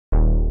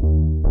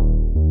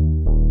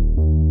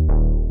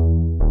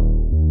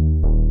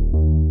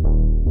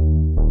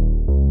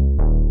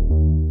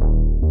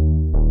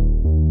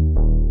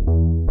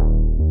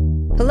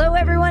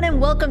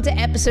welcome to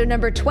episode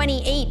number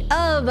 28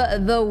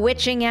 of The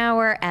Witching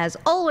Hour. As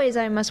always,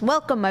 I must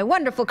welcome my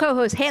wonderful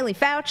co-host, Haleigh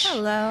Fouch.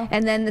 Hello.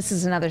 And then this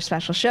is another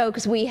special show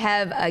because we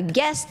have a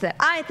guest that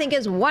I think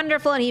is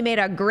wonderful, and he made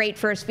a great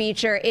first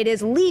feature. It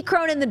is Lee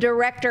Cronin, the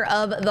director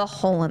of The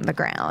Hole in the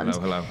Ground. Hello,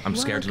 hello. I'm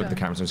scared to look at the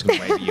camera, so I'm just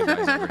going to wave at you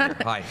guys over here.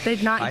 Hi.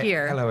 They're not Hi.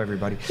 here. Hello,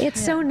 everybody. It's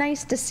so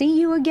nice to see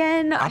you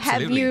again.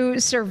 Absolutely. Have you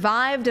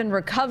survived and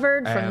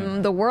recovered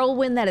from the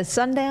whirlwind that is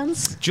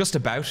Sundance? Just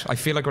about. I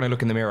feel like when I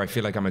look in the mirror, I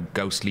feel like I'm a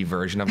ghostly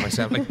version of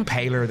myself, like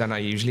paler than I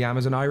usually am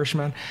as an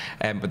Irishman.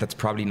 But that's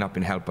probably not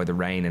been helped by the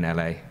rain in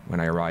LA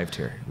when I arrived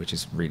here, which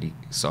has really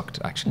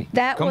sucked, actually.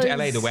 Come to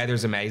LA, the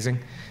weather's amazing.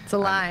 It's a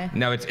lie.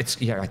 No, it's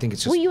yeah, I think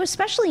it's just... Well, you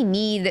especially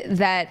need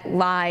that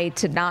lie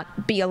to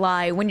not be a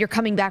lie when you're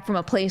coming back from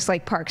a place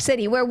like Park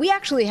City, where we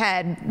actually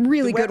had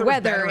really good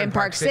weather in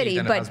Park City,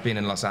 than but it has been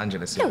in Los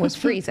Angeles. it was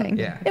freezing.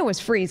 Yeah. It was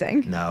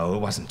freezing. No, it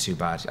wasn't too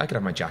bad. I could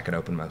have my jacket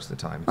open most of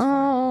the time.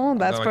 Oh,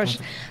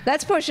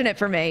 that's pushing it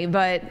for me,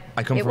 but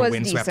I come it from a was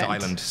windswept decent.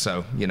 island,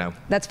 so, you know.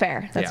 That's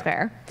fair. That's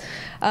Yeah.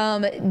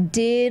 fair.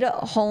 Did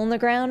Hole in the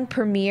Ground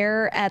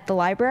premiere at the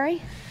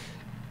library?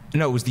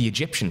 No, it was the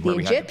Egyptian. The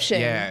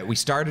Egyptian? Yeah, we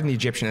started in the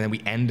Egyptian and then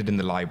we ended in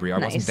the library. I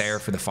wasn't Nice. there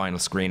for the final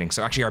screening.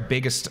 So actually our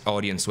biggest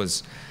audience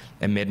was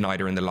a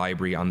midnighter in the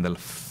library on the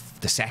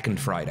second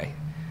Friday.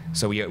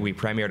 So we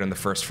premiered on the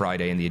first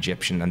Friday in the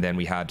Egyptian, and then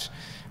we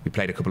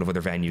played a couple of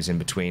other venues in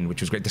between,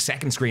 which was great. The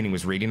second screening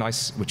was really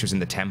nice, which was in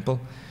the Temple.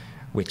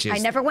 Which is, I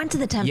never went to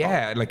the Temple.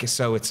 Yeah, it's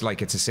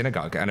a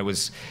synagogue, and it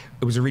was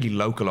a really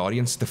local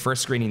audience. The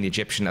first screening, the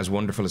Egyptian, as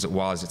wonderful as it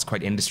was, it's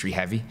quite industry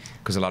heavy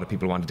because a lot of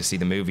people wanted to see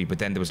the movie. But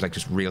then there was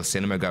just real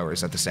cinema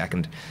goers at the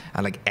second,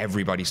 and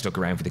everybody stuck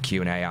around for the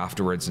Q&A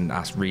afterwards and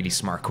asked really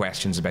smart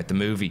questions about the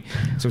movie.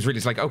 So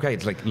it's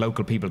like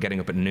local people getting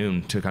up at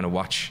noon to kind of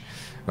watch.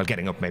 Well,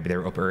 getting up, maybe they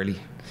were up early,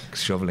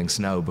 shoveling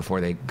snow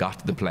before they got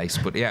to the place.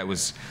 But yeah, it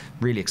was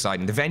really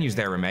exciting. The venues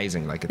there are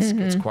amazing.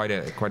 It's quite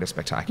a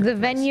spectacular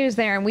place. Venues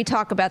there, and we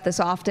talk about this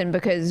often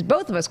because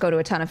both of us go to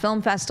a ton of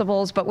film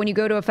festivals. But when you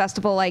go to a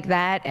festival like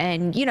that,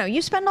 and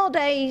you spend all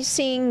day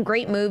seeing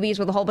great movies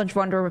with a whole bunch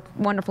of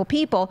wonderful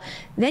people,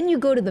 then you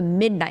go to the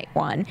midnight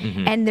one,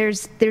 and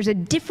there's a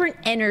different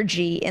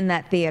energy in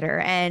that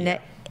theater, and.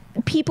 Yeah.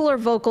 People are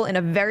vocal in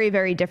a very,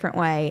 very different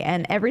way.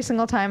 And every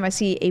single time I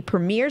see a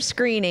premiere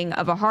screening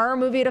of a horror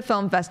movie at a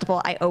film festival,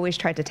 I always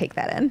try to take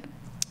that in.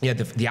 Yeah,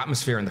 the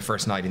atmosphere in the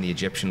first night in the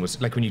Egyptian was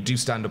like when you do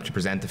stand up to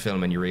present the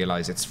film and you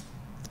realize it's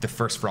the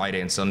first Friday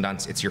in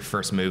Sundance, it's your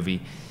first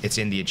movie, it's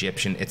in the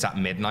Egyptian, it's at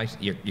midnight.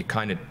 You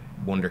kind of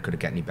wonder, could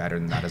it get any better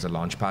than that as a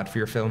launch pad for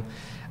your film?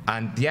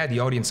 And yeah,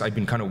 the audience, I've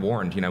been kind of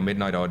warned,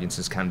 midnight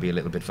audiences can be a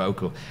little bit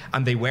vocal.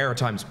 And they were at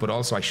times, but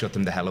also I shut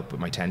them the hell up with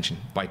my tension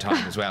by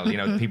time as well.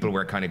 People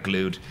were kind of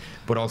glued.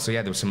 But also,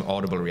 yeah, there was some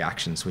audible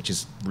reactions, which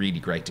is really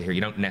great to hear. You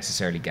don't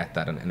necessarily get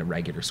that in a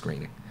regular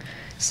screening.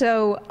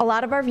 So a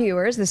lot of our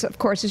viewers, this of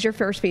course is your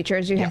first feature,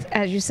 as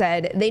you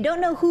said, they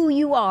don't know who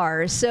you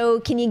are.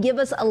 So can you give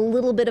us a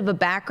little bit of a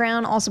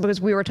background? Also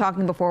because we were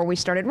talking before we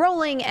started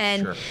rolling,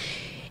 and Sure.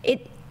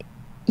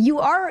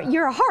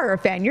 You're a horror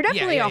fan. You're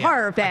definitely a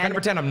horror fan. I kind of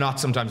pretend I'm not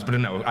sometimes, but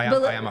no, I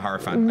am a horror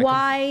fan.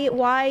 Why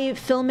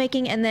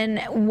filmmaking, and then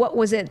what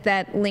was it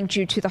that linked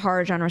you to the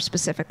horror genre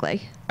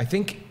specifically? I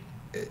think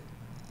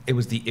it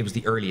was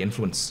the early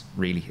influence,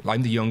 really.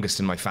 I'm the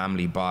youngest in my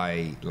family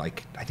by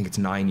I think it's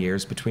 9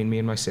 years between me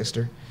and my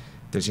sister.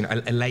 There's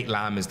a late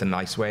lamb is the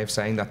nice way of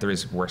saying that. There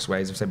is worse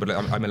ways of saying, but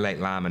I'm a late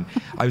lamb, and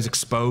I was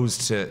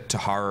exposed to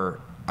horror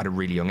at a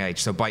really young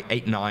age. So by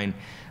 8, 9.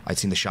 I'd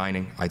seen The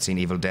Shining, I'd seen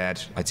Evil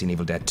Dead, I'd seen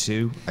Evil Dead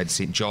 2, I'd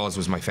seen Jaws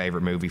was my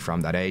favourite movie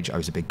from that age. I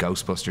was a big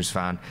Ghostbusters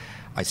fan.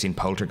 I'd seen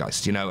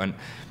Poltergeist, and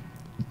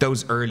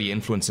those early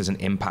influences and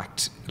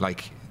impact,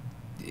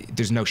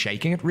 there's no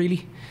shaking it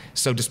really.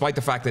 So despite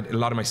the fact that a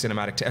lot of my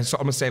cinematic, so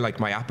I'm gonna say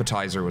my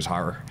appetizer was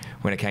horror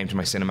when it came to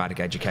my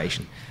cinematic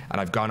education. And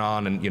I've gone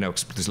on and,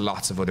 there's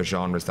lots of other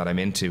genres that I'm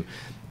into,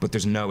 but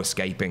there's no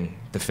escaping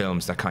the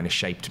films that kind of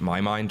shaped my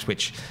mind,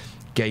 which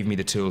gave me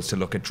the tools to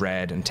look at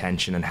dread and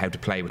tension and how to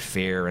play with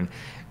fear. And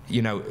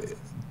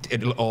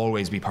it'll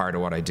always be part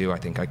of what I do. I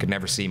think I could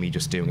never see me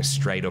just doing a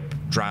straight up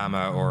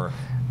drama or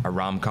a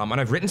rom-com,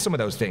 and I've written some of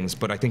those things,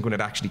 but I think when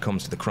it actually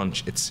comes to the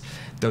crunch, it's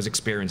those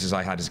experiences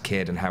I had as a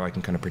kid and how I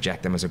can kind of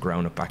project them as a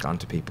grown-up back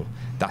onto people.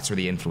 That's where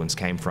the influence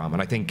came from.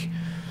 And I think,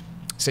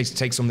 say,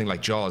 take something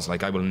like Jaws,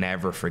 I will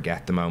never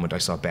forget the moment I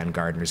saw Ben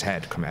Gardner's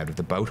head come out of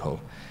the boat hull.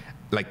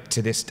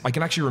 To this, I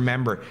can actually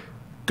remember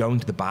going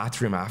to the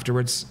bathroom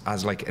afterwards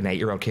as an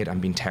 8-year-old kid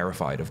and being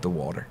terrified of the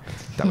water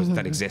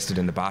that existed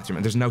in the bathroom.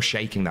 And there's no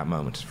shaking that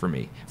moment for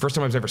me. First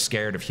time I was ever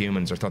scared of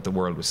humans or thought the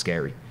world was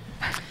scary.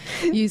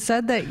 You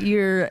said that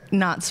you're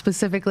not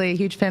specifically a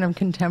huge fan of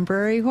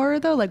contemporary horror,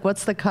 though.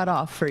 What's the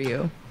cutoff for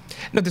you?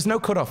 No, there's no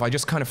cutoff. I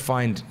just kind of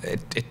find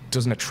it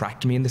doesn't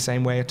attract me in the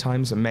same way at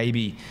times. And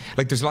maybe,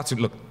 there's lots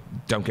of,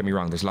 don't get me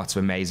wrong, there's lots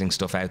of amazing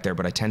stuff out there,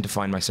 but I tend to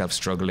find myself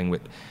struggling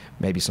with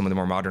maybe some of the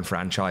more modern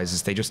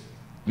franchises. They just,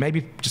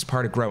 maybe just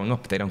part of growing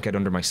up, they don't get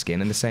under my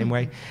skin in the same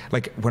way.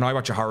 When I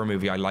watch a horror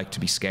movie, I like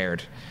to be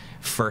scared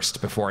first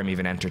before I'm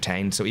even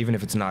entertained. So even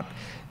if it's not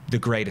the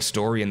greatest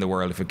story in the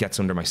world. If it gets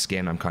under my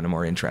skin, I'm kind of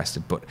more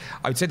interested. But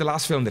I would say the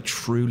last film that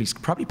truly,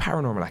 probably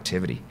Paranormal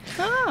Activity.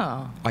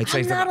 Oh, I'd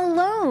say I'm not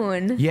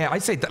alone. Yeah,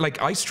 I'd say that,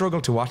 like, I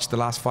struggled to watch the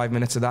last 5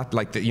 minutes of that,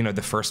 like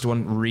the first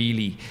one,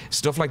 really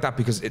stuff like that,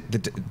 because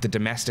the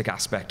domestic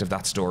aspect of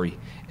that story,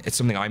 it's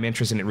something I'm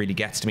interested in. It really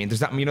gets to me. And there's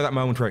that, that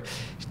moment where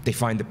they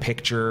find the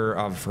picture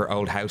of her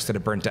old house that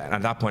had burnt down. And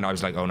at that point, I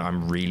was like, oh no,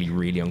 I'm really,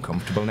 really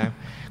uncomfortable now,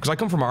 because I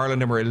come from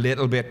Ireland and we're a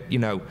little bit,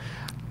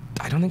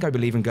 I don't think I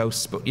believe in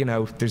ghosts, but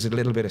there's a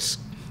little bit of,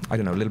 a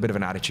little bit of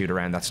an attitude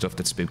around that stuff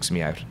that spooks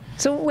me out.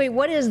 So wait,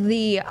 what is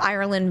the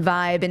Ireland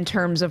vibe in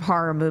terms of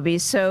horror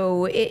movies?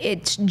 So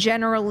it's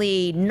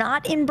generally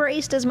not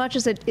embraced as much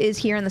as it is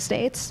here in the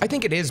States? I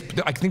think it is.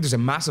 I think there's a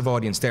massive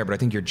audience there, but I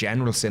think your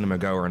general cinema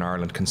goer in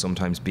Ireland can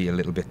sometimes be a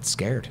little bit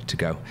scared to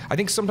go. I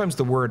think sometimes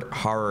the word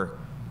horror,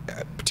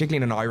 particularly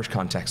in an Irish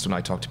context, when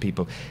I talk to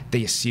people,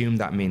 they assume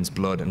that means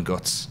blood and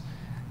guts.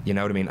 You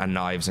know what I mean? And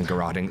knives and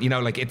garroting.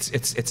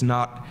 It's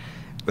not,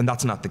 and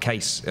that's not the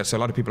case. So a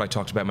lot of people I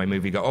talked about my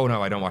movie go, oh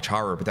no, I don't watch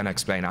horror, but then I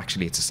explain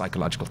actually it's a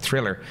psychological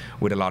thriller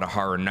with a lot of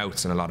horror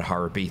notes and a lot of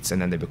horror beats, and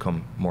then they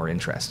become more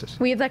interested.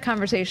 We have that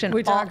conversation.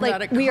 We talk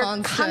about it constantly. We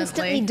are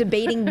constantly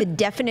debating the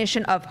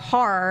definition of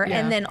horror, Yeah.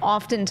 and then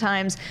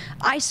oftentimes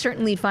I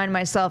certainly find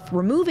myself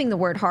removing the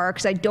word horror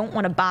because I don't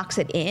want to box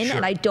it in, Sure.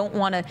 and I don't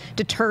want to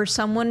deter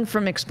someone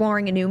from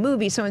exploring a new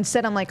movie. So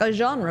instead I'm like a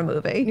genre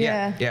movie.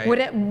 Yeah.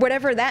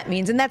 Whatever that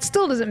means, and that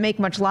still doesn't make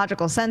much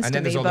logical sense And to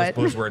then me. there's all But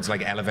those buzzwords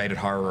like elevated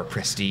horror or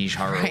prestige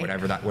horror, Right. or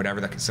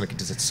whatever that. So like,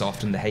 does it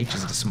soften the H?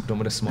 Is it done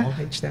with a small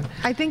H then?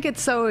 I think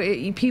it's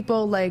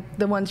people like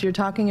the ones you're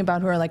talking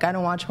about who are like, I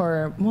don't watch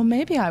horror. Well,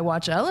 maybe I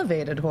watch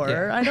elevated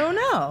horror. Yeah. I don't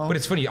know. But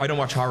it's funny, I don't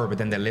watch horror, but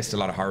then they list a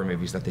lot of horror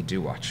movies that they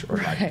do watch, or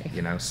Right.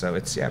 like, so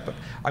it's, but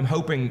I'm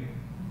hoping,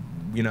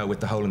 with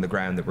The Hole in the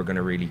Ground, that we're going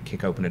to really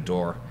kick open a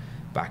door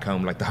back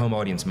home. Like, the home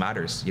audience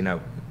matters,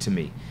 to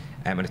me.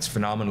 And it's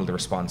phenomenal, the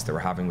response that we're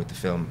having with the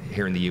film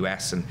here in the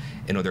US and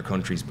in other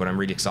countries. But I'm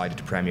really excited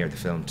to premiere the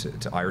film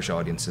to Irish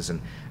audiences and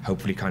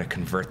hopefully kind of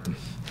convert them.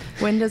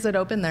 When does it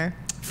open there?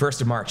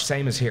 1st of March,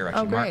 same as here,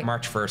 actually. Oh, great.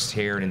 March 1st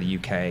here and in the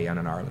UK and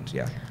in Ireland,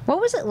 yeah. what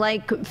was it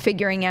like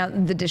figuring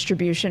out the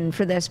distribution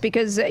for this?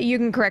 Because you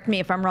can correct me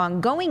if I'm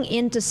wrong. Going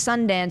into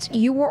Sundance,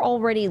 you were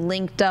already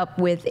linked up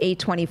with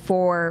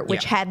A24,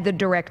 which Yeah. had the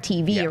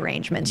DirecTV Yeah.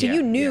 arrangement. So Yeah,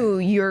 you knew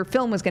your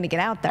film was going to get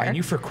out there. I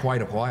knew for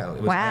quite a while.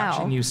 I Wow.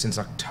 actually knew since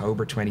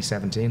October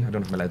 2017. I don't know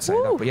if I'm allowed to say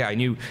that, but yeah, I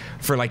knew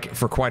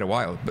for quite a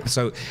while.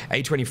 So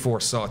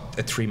A24 saw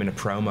a 3-minute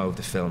promo of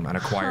the film and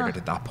acquired it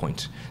at that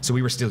point. So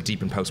we were still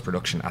deep in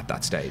post-production at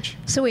that stage.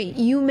 So wait,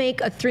 you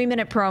make a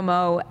 3-minute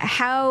promo.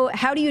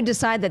 How do you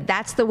decide that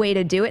that's the way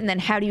to do it? And then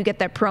how do you get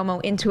that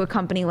promo into a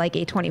company like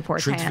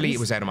A24's Truthfully, hands? it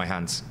was out of my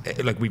hands.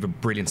 Like, we have a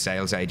brilliant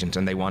sales agent,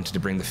 and they wanted to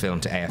bring the film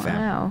to AFM.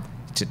 Wow.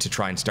 To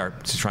try and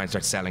start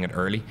selling it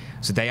early.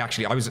 So they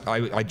actually,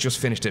 I just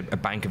finished a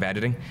bank of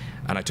editing,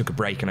 and I took a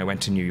break and I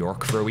went to New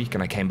York for a week,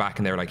 and I came back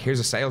and they were like, here's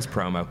a sales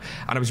promo.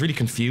 And I was really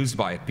confused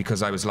by it,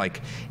 because I was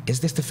like,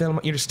 is this the film?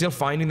 You're still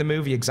finding the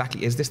movie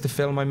exactly, is this the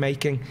film I'm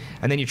making?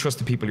 And then you trust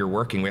the people you're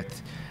working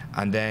with,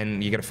 and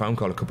then you get a phone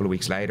call a couple of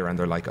weeks later and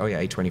they're like, oh yeah,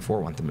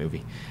 A24 want the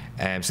movie.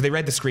 So they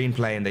read the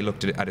screenplay and they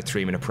looked at a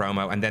 3-minute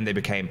promo, and then they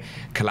became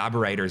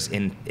collaborators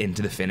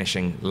into the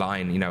finishing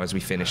line, as we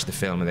finished the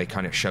film, and they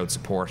kind of showed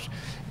support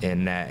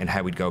in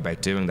how we'd go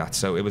about doing that.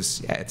 So it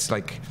was, it's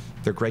like,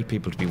 they're great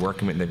people to be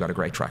working with, and they've got a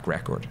great track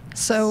record.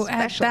 So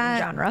Especially at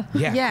that in genre.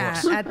 Yeah,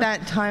 of course. at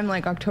that time,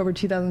 like October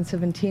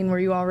 2017, were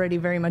you already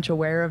very much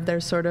aware of their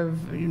sort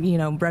of,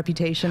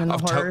 reputation in the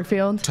horror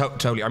field?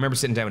 Totally. I remember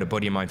sitting down with a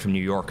buddy of mine from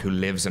New York who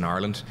lives in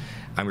Ireland,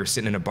 and we were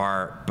sitting in a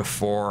bar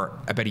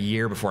about a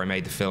year before I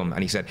made the film,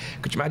 and he said,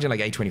 could you imagine like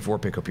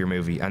A24 pick up your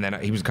movie? And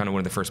then he was kind of one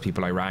of the first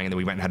people I rang, and then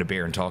we went and had a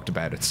beer and talked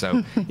about it.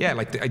 So yeah,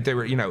 like they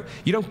were, you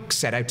don't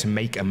set out to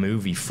make a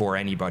movie for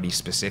anybody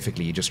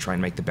specifically. You just try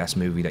and make the best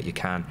movie that you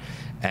can.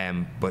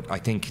 But I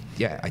think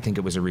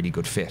it was a really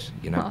good fit,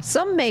 Well,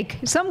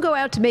 some go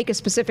out to make a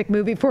specific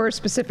movie for a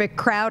specific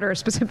crowd or a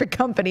specific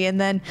company, and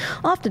then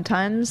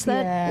oftentimes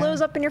that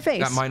blows up in your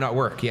face. That might not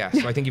work, yeah.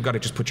 So I think you've got to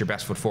just put your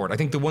best foot forward. I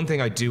think the one thing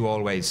I do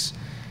always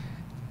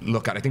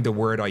look at, I think the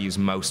word I use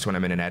most when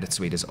I'm in an edit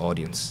suite is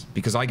audience,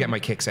 because I get my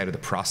kicks out of the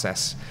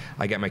process.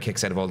 I get my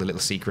kicks out of all the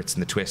little secrets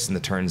and the twists and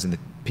the turns, and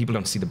people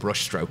don't see the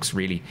brush strokes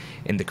really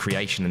in the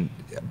creation.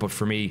 But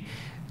for me,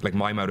 like,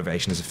 my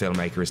motivation as a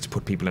filmmaker is to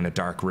put people in a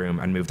dark room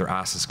and move their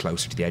asses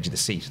closer to the edge of the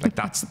seat. Like,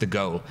 that's the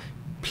goal,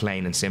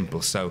 plain and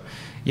simple. So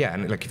yeah,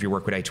 and like, if you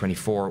work with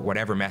A24,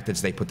 whatever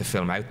methods they put the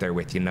film out there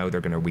with,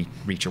 they're going to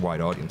reach a wide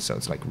audience. So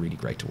it's like really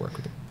great to work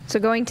with them. So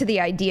going to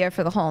the idea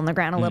for The Hole in the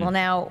Ground a little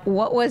now,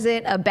 what was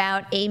it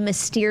about a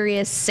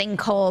mysterious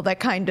sinkhole that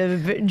kind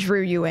of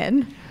drew you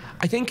in?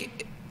 I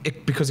think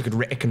because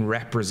it can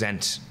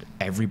represent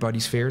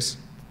everybody's fears.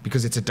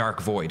 because it's a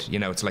dark void, you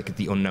know, it's like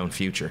the unknown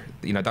future.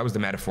 You know, that was the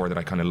metaphor that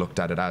I kind of looked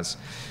at it as.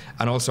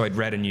 And also I'd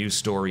read a news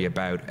story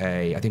about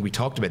I think we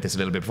talked about this a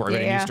little bit before. I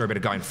read a news story about a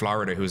guy in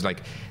Florida who was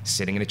like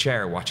sitting in a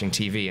chair watching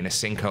TV and a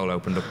sinkhole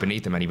opened up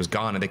beneath him and he was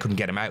gone and they couldn't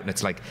get him out. And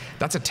it's like,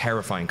 that's a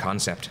terrifying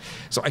concept.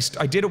 So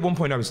I did at one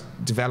point, I was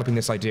developing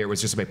this idea, it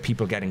was just about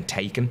people getting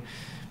taken.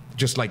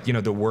 Just like, you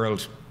know, the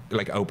world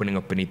like opening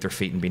up beneath their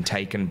feet and being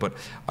taken. But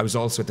I was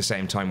also at the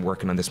same time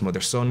working on this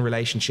mother-son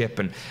relationship,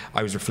 and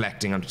I was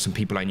reflecting on some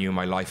people I knew in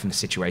my life and the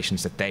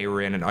situations that they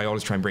were in, and I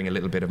always try and bring a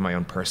little bit of my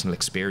own personal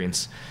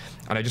experience.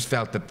 And I just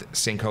felt that the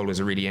sinkhole was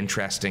a really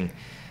interesting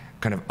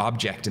kind of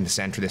object in the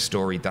center of this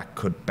story that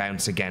could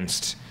bounce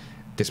against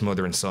this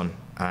mother and son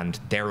and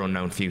their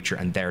unknown future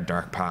and their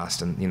dark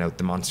past, and, you know,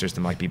 the monsters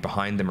that might be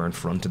behind them or in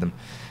front of them.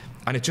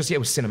 And it just, yeah, it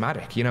was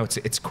cinematic, you know,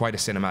 it's quite a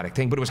cinematic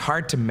thing, but it was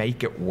hard to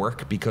make it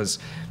work because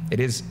it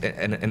is,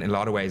 in a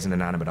lot of ways, an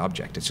inanimate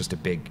object. It's just a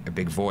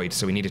big void.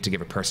 So we needed to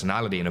give a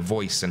personality and a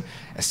voice and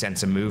a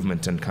sense of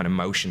movement and kind of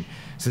motion.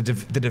 So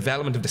the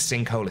development of the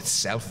sinkhole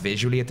itself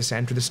visually at the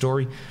center of the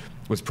story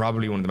was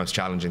probably one of the most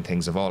challenging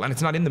things of all. And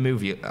it's not in the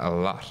movie a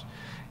lot.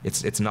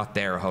 It's not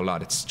there a whole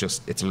lot. It's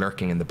just, it's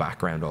lurking in the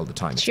background all the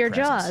time. It's your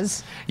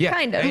Jaws. Yeah,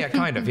 kind of. Yeah,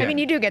 kind of. Yeah. I mean,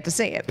 you do get to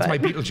see it. It's my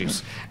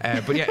Beetlejuice.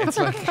 But yeah, it's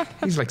like,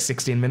 he's like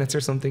 16 minutes or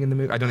something in the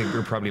movie. I don't think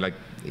we're probably like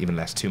even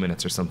less, 2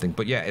 minutes or something.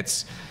 But yeah,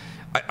 it's,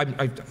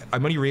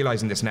 I'm only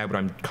realizing this now, but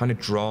I'm kind of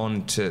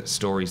drawn to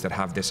stories that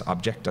have this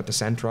object at the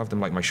center of them,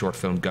 like my short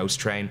film Ghost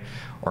Train,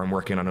 or I'm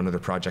working on another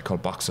project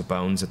called Box of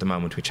Bones at the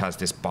moment, which has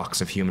this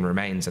box of human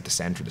remains at the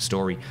center of the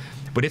story.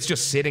 But it's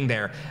just sitting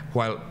there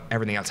while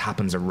everything else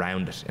happens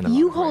around it. In a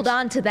lot of hold ways.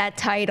 on to that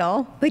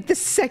title. Like the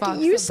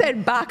second you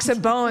said Box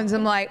of Bones,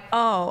 I'm like,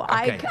 oh,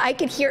 okay. I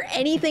could hear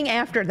anything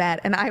after that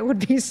and I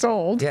would be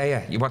sold.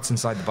 Yeah. What's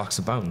inside the box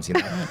of bones, you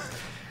know?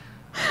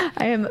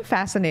 I am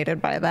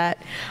fascinated by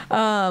that.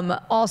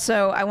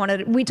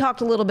 Also, we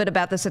talked a little bit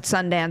about this at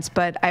Sundance,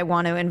 but I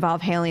want to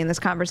involve Haleigh in this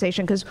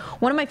conversation because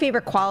one of my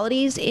favorite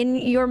qualities in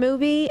your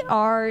movie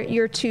are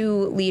your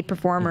two lead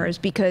performers,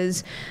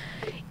 because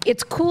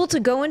it's cool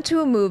to go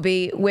into a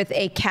movie with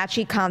a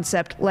catchy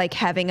concept like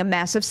having a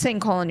massive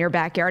sinkhole in your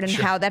backyard and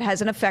how that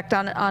has an effect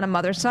on a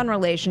mother-son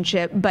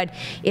relationship, but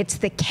it's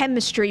the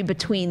chemistry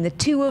between the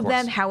two of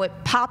them, how it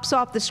pops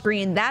off the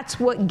screen. That's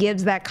what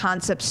gives that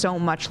concept so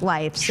much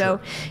life. So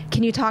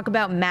can you talk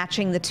about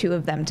matching the two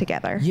of them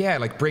together? Yeah,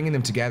 like bringing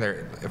them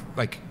together,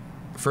 like,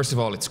 first of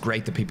all, it's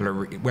great that people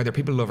are, whether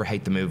people love or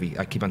hate the movie,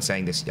 I keep on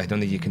saying this, I don't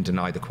think you can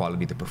deny the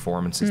quality of the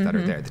performances that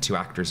are there. The two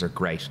actors are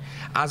great,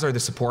 as are the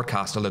support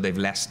cast, although they've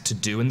less to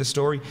do in the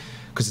story,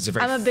 because it's a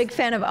very... I'm a big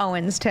fan of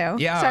Owen's too,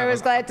 yeah, so I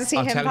was glad to see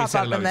him pop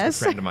up in this.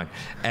 He's a friend of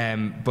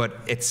mine. But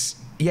it's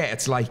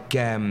like,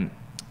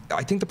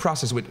 I think the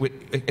process,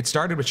 it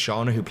started with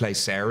Shauna, who plays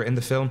Sarah in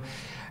the film.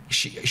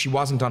 She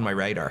wasn't on my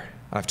radar.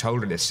 I've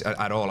told her this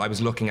at all. I was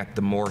looking at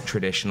the more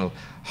traditional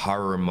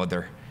horror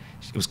mother.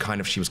 She was kind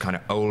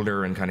of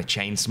older and kind of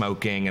chain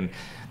smoking, and,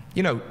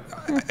 you know,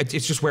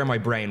 it's just where my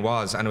brain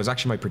was. And it was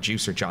actually my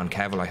producer, John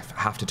Kevill, I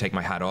have to take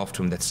my hat off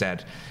to him, that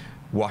said,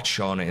 watch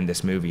Shauna in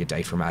this movie, A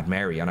Date for Mad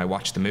Mary. And I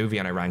watched the movie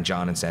and I rang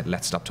John and said,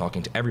 let's stop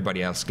talking to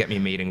everybody else, get me a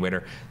meeting with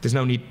her. There's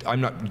no need,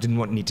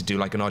 didn't need to do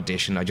like an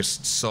audition. I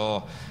just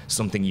saw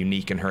something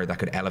unique in her that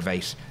could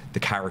elevate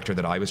the character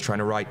that I was trying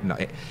to write. And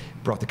it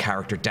brought the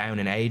character down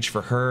in age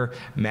for her,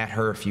 met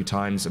her a few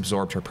times,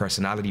 absorbed her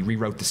personality,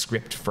 rewrote the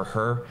script for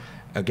her.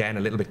 Again, a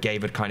little bit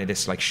gave it kind of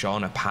this like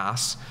Shauna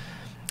pass.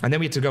 And then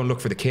we had to go and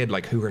look for the kid,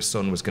 like who her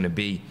son was going to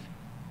be.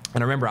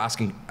 And I remember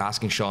asking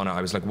Shauna,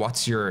 I was like,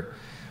 what's your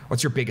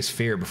biggest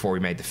fear before we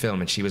made the film?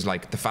 And she was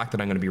like, the fact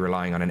that I'm going to be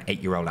relying on an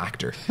 8-year-old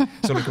actor.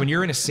 So like when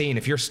you're in a scene,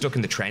 if you're stuck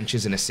in the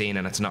trenches in a scene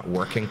and it's not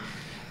working,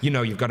 you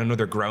know, you've got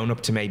another grown-up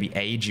to maybe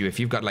aid you. If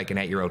you've got like an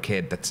 8-year-old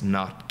kid that's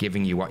not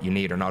giving you what you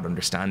need or not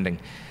understanding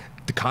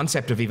the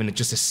concept of even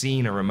just a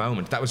scene or a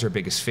moment, that was her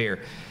biggest fear.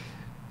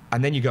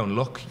 And then you go and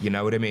look, you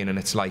know what I mean? And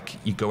it's like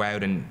you go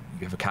out and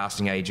you have a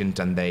casting agent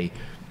and they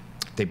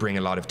bring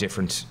a lot of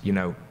different, you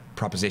know,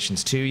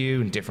 propositions to you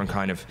and different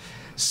kind of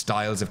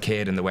styles of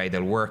kid and the way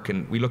they'll work.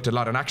 And we looked a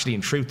lot. And actually, in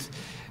truth,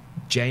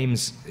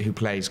 James, who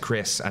plays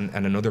Chris, and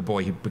another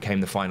boy who became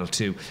the final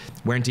two,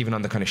 weren't even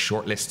on the kind of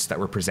short lists that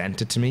were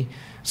presented to me.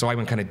 So I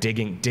went kind of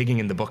digging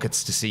in the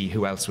buckets to see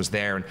who else was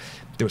there. And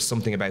there was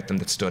something about them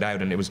that stood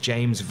out. And it was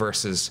James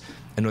versus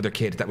another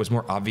kid that was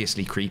more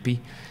obviously creepy.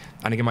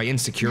 And again, my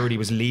insecurity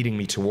was leading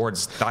me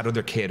towards that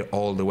other kid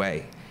all the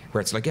way,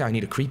 where it's like, yeah, I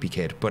need a creepy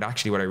kid. But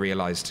actually what I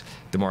realized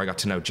the more I got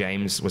to know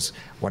James was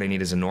what I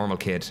need is a normal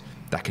kid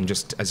that can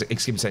just, as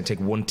excuse me saying, take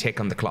one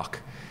tick on the clock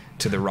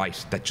to the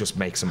right that just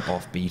makes him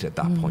offbeat at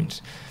that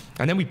point.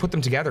 And then we put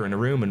them together in a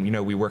room and, you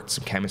know, we worked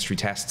some chemistry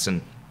tests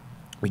and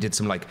we did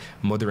some like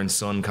mother and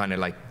son kind of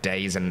like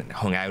days and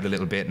hung out a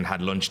little bit and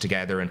had lunch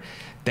together, and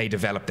they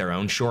developed their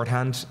own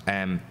shorthand.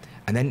 And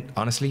then,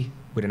 honestly,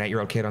 with an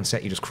 8-year-old kid on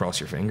set, you just cross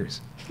your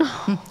fingers.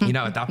 You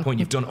know, at that point,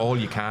 you've done all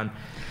you can.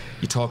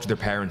 You talk to their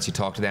parents, you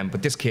talk to them.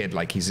 But this kid,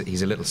 like, he's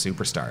a little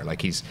superstar.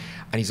 Like,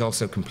 he's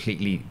also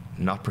completely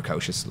not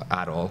precocious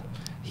at all.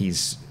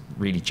 He's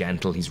really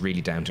gentle. He's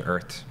really down to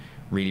earth,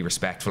 really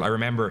respectful. I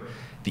remember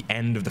the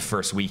end of the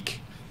first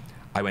week,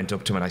 I went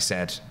up to him and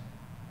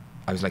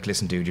I was like,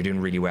 listen, dude, you're doing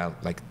really well.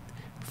 Like,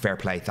 fair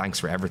play, thanks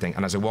for everything.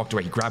 And as I walked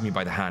away, he grabbed me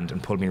by the hand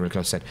and pulled me real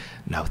close and said,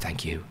 no,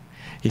 thank you.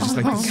 He's just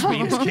like the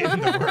sweetest kid in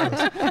the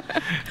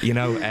world. You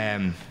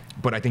know,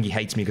 but I think he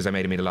hates me because I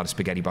made him eat a lot of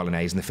spaghetti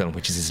bolognese in the film,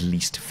 which is his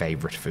least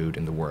favourite food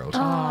in the world.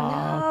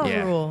 Oh,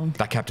 no. Yeah,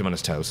 that kept him on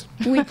his toes.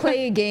 We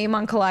play a game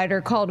on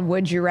Collider called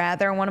Would You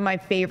Rather, and one of my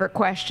favorite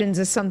questions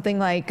is something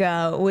like,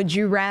 would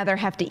you rather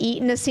have to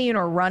eat in a scene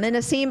or run in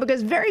a scene?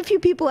 Because very few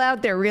people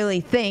out there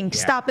really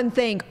stop and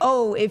think,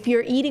 oh, if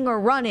you're eating or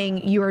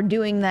running, you're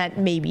doing that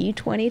maybe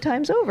 20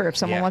 times over if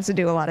someone wants to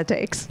do a lot of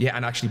takes. Yeah,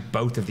 and actually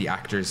both of the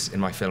actors in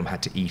my film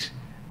had to eat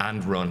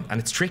and run, and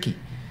it's tricky.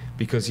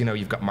 Because, you know,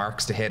 you've got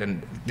marks to hit,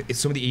 and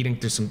some of the eating,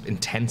 there's some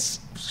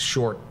intense,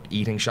 short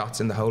eating shots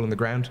in the hole in the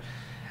ground.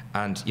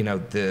 And, you know,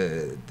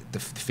 the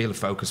field of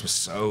focus was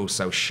so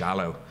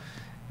shallow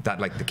that,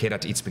 like, the kid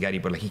had to eat spaghetti,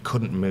 but, like, he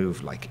couldn't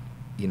move, like,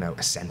 you know,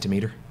 a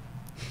centimetre.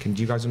 Do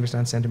you guys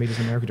understand centimetres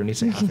in America? Do you need to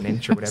say half an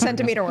inch or whatever?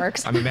 Centimetre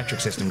works. I'm a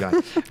metric system guy.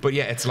 But,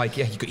 yeah, it's like,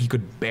 yeah, he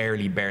could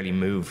barely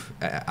move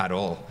at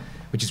all,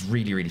 which is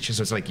really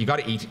so it's like, you got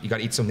to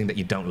eat something that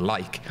you don't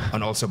like,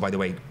 and also, by the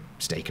way,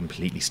 stay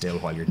completely still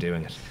while you're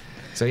doing it.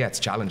 So yeah, it's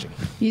challenging.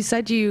 You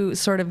said you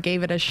sort of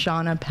gave it a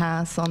Shauna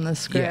pass on the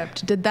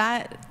script. Yeah. Did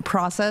that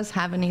process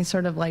have any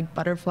sort of like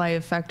butterfly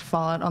effect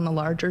fallout on the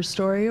larger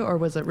story, or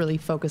was it really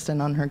focused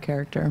in on her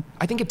character?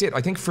 I think it did.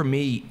 I think for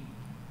me,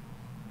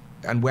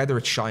 and whether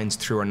it shines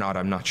through or not,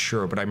 I'm not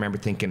sure, but I remember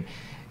thinking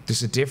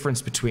there's a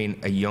difference between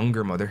a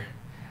younger mother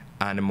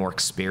and a more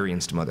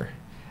experienced mother.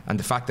 And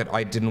the fact that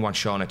I didn't want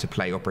Shauna to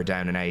play up or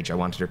down in age, I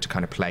wanted her to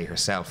kind of play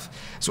herself.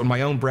 So in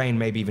my own brain,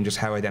 maybe even just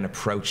how I then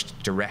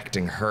approached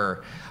directing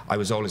her, I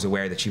was always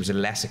aware that she was a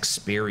less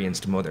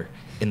experienced mother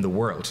in the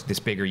world, this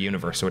bigger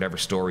universe or whatever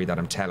story that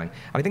I'm telling.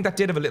 And I think that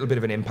did have a little bit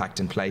of an impact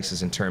in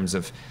places in terms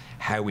of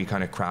how we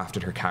kind of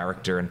crafted her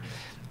character. And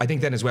I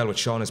think then as well with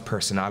Shauna's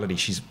personality,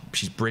 she's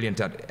brilliant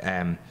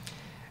at,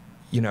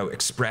 you know,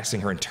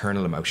 expressing her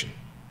internal emotion,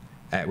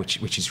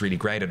 which is really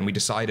great. And we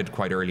decided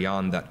quite early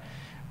on that,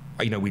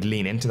 you know, we'd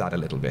lean into that a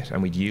little bit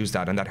and we'd use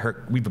that, and that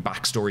we've a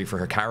backstory for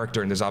her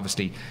character, and there's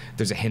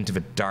a hint of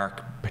a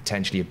dark,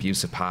 potentially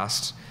abusive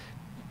past,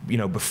 you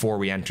know, before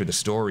we enter the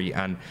story.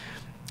 And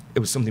it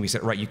was something we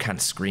said, right, you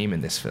can't scream in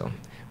this film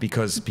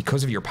because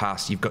of your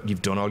past,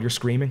 you've done all your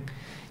screaming.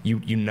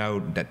 You know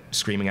that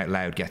screaming out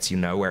loud gets you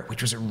nowhere,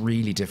 which was a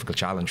really difficult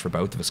challenge for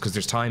both of us, because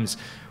there's times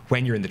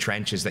when you're in the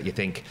trenches that you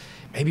think,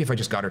 maybe if I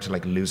just got her to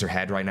like lose her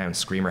head right now and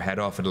scream her head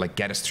off, it'll like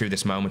get us through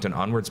this moment and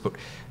onwards. But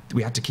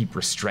we had to keep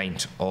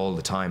restraint all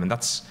the time, and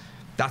that's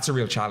a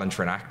real challenge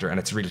for an actor, and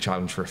it's a real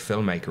challenge for a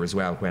filmmaker as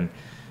well, when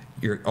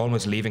you're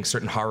almost leaving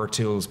certain horror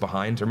tools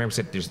behind. I remember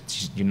said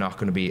you're not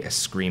going to be a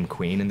scream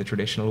queen in the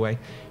traditional way.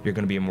 You're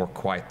going to be a more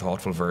quiet,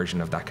 thoughtful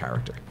version of that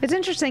character. It's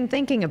interesting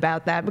thinking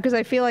about that, because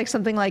I feel like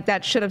something like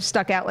that should have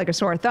stuck out like a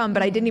sore thumb,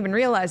 but I didn't even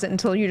realize it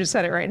until you just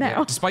said it right now.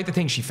 Yeah, despite the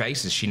things she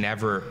faces, she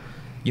never,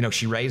 you know,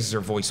 she raises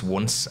her voice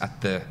once at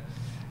the,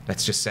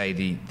 let's just say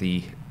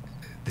the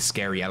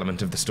scary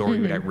element of the story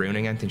without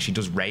ruining anything. She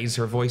does raise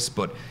her voice,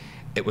 but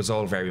it was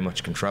all very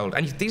much controlled.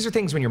 And these are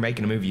things when you're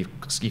making a movie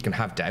you can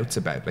have doubts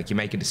about. Like, you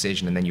make a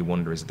decision and then you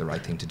wonder, is it the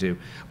right thing to do?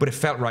 But it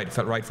felt right. It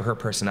felt right for her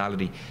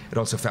personality. It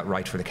also felt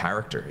right for the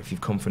character. If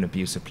you've come from an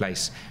abusive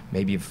place,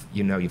 maybe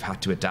you've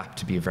had to adapt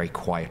to be a very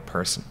quiet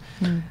person,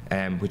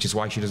 which is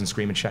why she doesn't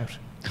scream and shout.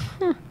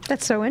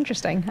 That's so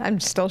interesting. I'm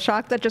still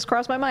shocked that just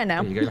crossed my mind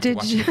now.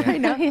 Did you? I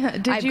know.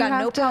 Yeah. I've got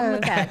no problem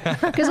with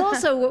that. Because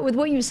also with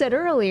what you said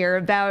earlier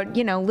about,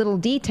 you know, little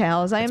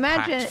details, I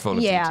imagine. Packed full of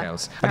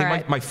details. I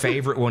think my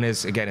favorite one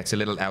is, again, it's a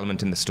little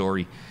element in the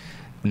story.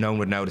 No one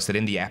would notice that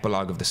in the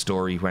epilogue of the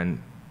story,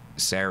 when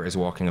Sarah is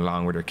walking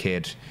along with her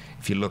kid,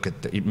 if you look at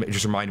it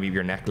just reminded me of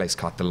your necklace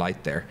caught the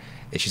light there.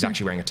 She's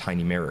actually wearing a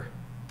tiny mirror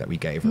that we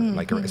gave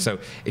her. So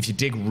if you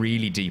dig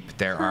really deep,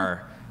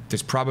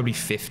 there's probably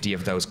 50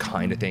 of those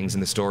kind of things in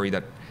the story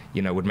that,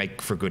 you know, would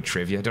make for good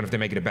trivia. I don't know if they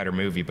make it a better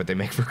movie, but they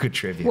make for good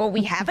trivia. Well,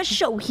 we have a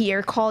show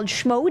here called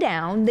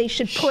Schmodown. They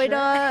should put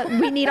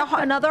we need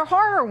another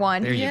horror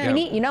one. There you go.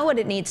 You know what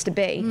it needs to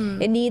be?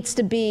 It needs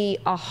to be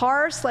a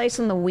horror slice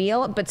on the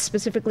wheel, but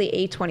specifically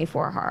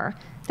A24 horror.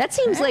 That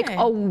seems like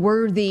a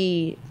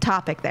worthy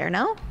topic there,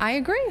 no? I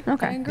agree.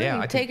 Okay. I agree.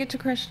 Yeah, Take it to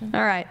Christian.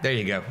 All right. There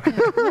you go.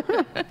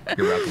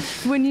 You're welcome.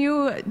 When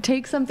you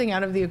take something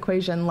out of the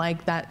equation,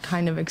 like that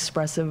kind of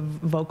expressive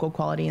vocal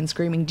quality and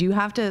screaming, do you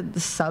have to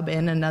sub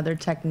in another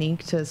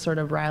technique to sort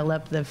of rile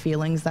up the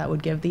feelings that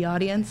would give the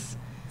audience?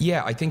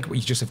 Yeah, I think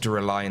you just have to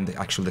rely on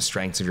the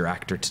strengths of your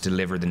actor to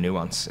deliver the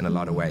nuance in a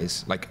lot of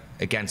ways. Like,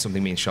 again,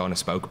 something me and Shauna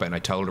spoke about, and I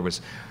told her was,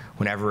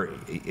 whenever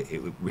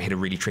we hit a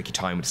really tricky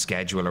time with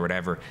schedule or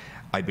whatever,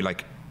 I'd be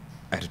like,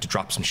 I had to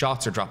drop some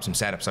shots or drop some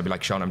setups. I'd be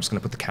like, Shauna, I'm just going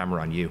to put the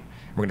camera on you.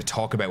 We're going to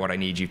talk about what I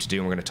need you to do,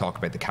 and we're going to talk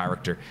about the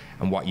character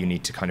and what you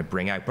need to kind of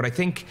bring out. But I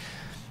think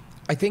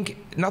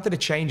not that it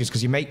changes,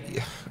 because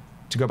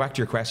to go back to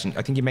your question,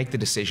 I think you make the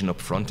decision up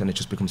front and it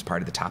just becomes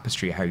part of the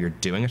tapestry of how you're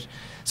doing it.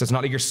 So it's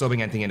not like you're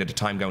subbing anything in at a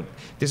time going,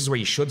 this is where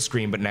you should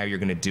scream, but now you're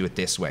going to do it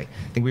this way.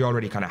 I think we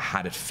already kind of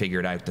had it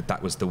figured out that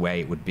that was the way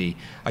it would be.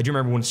 I do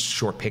remember one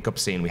short pickup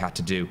scene we had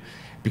to do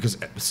because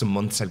some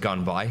months had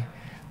gone by.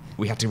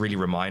 We had to really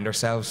remind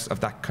ourselves of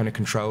that kind of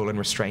control and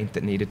restraint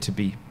that needed to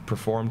be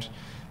performed.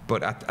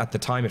 But at the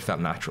time, it felt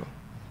natural.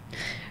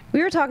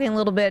 We were talking a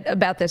little bit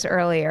about this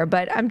earlier,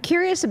 but I'm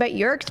curious about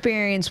your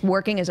experience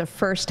working as a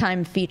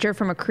first-time feature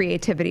from a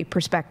creativity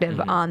perspective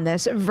on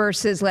this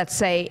versus, let's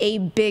say, a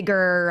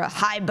bigger,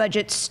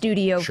 high-budget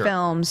studio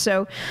film.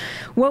 So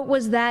what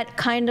was that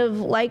kind of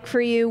like for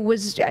you?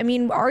 I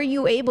mean, are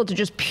you able to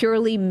just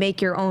purely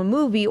make your own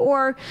movie?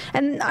 Or,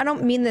 and I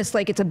don't mean this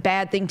like it's a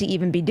bad thing to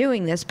even be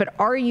doing this, but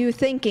are you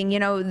thinking, you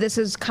know, this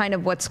is kind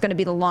of what's going to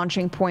be the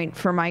launching point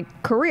for my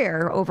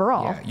career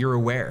overall? Yeah, you're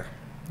aware.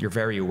 You're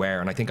very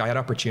aware, and I think I had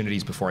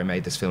opportunities before I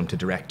made this film to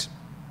direct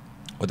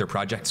other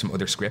projects from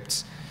other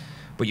scripts,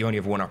 but you only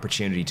have one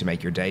opportunity to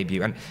make your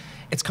debut, and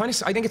it's kind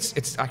of, I think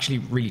it's actually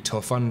really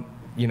tough on,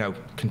 you know,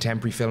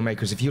 contemporary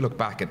filmmakers. If you look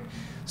back at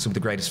some of the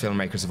greatest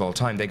filmmakers of all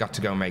time, they got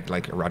to go make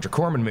like a Roger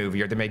Corman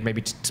movie, or they made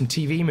maybe some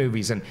TV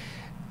movies, and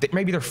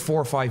maybe they're 4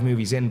 or 5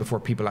 movies in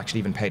before people actually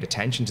even paid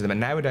attention to them. And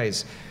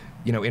nowadays,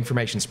 you know,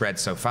 information spreads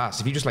so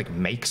fast. If you just like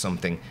make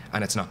something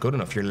and it's not good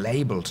enough, you're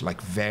labeled like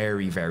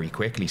very, very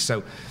quickly.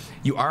 So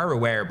you are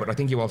aware, but I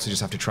think you also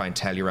just have to try and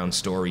tell your own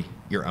story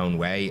your own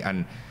way.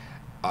 And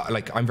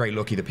like, I'm very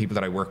lucky. The people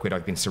that I work with,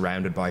 I've been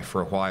surrounded by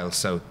for a while,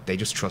 so they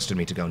just trusted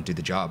me to go and do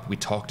the job. We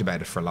talked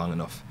about it for long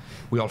enough.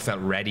 We all felt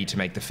ready to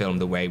make the film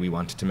the way we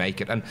wanted to make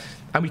it, and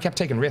we kept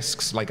taking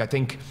risks. Like, I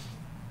think,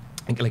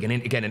 like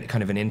again,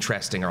 kind of an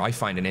interesting, or I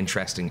find an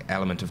interesting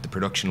element of the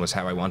production was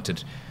how I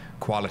wanted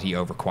quality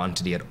over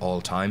quantity at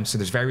all times. So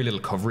there's very little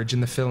coverage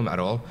in the film at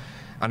all,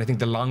 and I think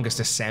the longest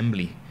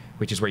assembly,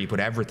 which is where you put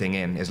everything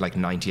in, is like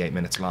 98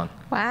 minutes long.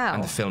 Wow.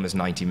 And the film is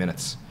 90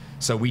 minutes.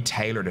 So we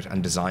tailored it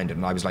and designed it,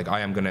 and I was like, I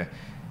am going to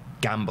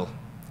gamble.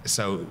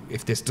 So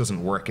if this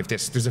doesn't work,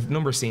 there's a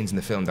number of scenes in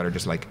the film that are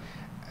just like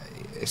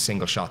a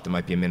single shot that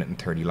might be 1 minute and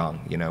 30 long,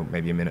 you know,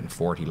 maybe 1 minute and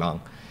 40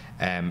 long.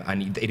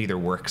 And it either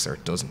works or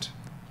it doesn't.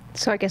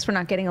 So I guess we're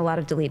not getting a lot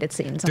of deleted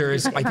scenes.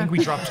 There's, I think we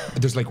dropped,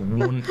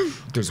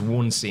 there's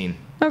one scene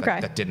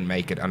that didn't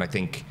make it, and I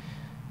think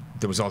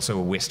there was also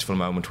a wistful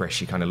moment where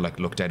she kind of like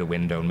looked out a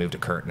window and moved a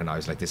curtain, and I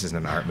was like, this isn't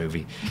an art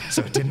movie.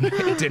 So it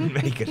didn't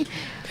make it.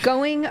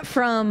 Going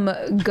from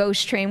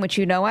Ghost Train, which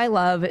you know I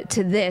love,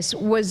 to this,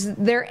 was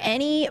there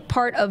any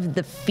part of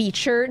the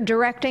feature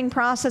directing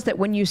process that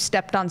when you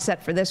stepped on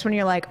set for this one,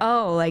 you're like,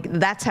 oh, like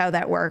that's how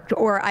that worked,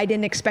 or I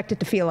didn't expect it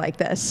to feel like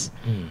this?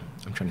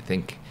 I'm trying to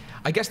think.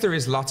 I guess there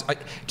is lots. Do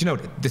you know,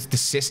 the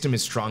system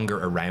is stronger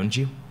around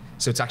you.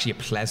 So it's actually a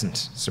pleasant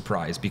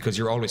surprise because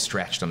you're always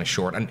stretched on a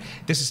short. And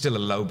this is still a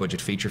low budget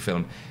feature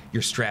film.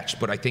 You're stretched,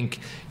 but I think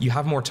you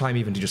have more time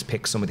even to just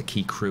pick some of the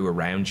key crew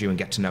around you and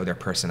get to know their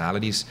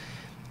personalities.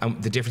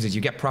 And the difference is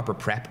you get proper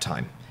prep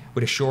time.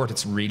 With a short,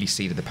 it's really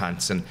seat of the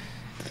pants. And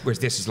whereas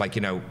this is like,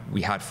 you know,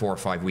 we had 4 or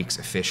 5 weeks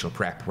official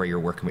prep where you're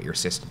working with your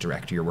assistant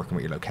director, you're working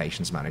with your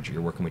locations manager,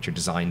 you're working with your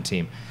design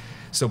team.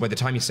 So by the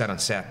time you step on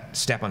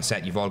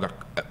set, you've all got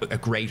a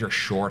greater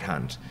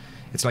shorthand.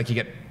 It's like you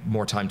get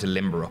more time to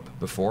limber up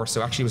before.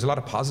 So actually, it was a lot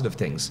of positive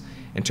things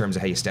in terms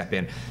of how you step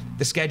in.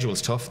 The schedule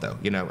is tough, though,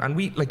 you know, and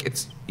we, like,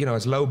 it's, you know,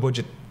 as low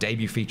budget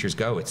debut features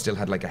go, it still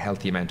had like a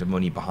healthy amount of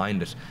money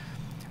behind it,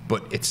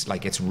 but it's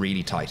like, it's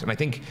really tight. And I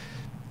think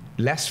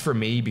less for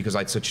me because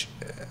I'd such,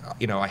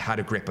 you know, I had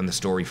a grip on the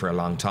story for a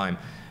long time.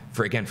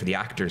 For the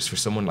actors, for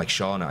someone like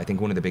Shauna, I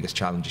think one of the biggest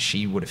challenges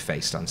she would have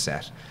faced on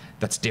set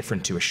that's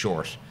different to a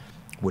short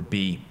would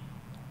be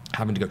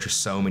having to go through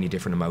so many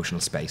different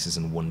emotional spaces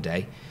in one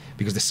day,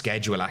 because the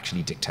schedule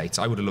actually dictates.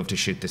 I would have loved to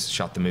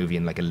shot the movie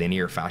in like a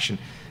linear fashion.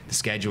 The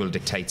schedule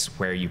dictates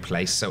where you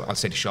place. So I'll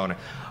say to Shauna,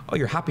 oh,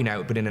 you're happy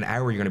now, but in an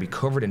hour you're going to be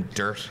covered in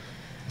dirt,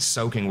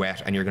 soaking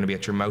wet, and you're going to be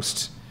at your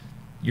most,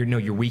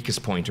 your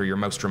weakest point or your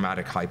most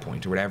dramatic high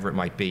point or whatever it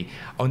might be.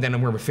 Oh, and then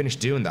when we're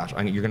finished doing that,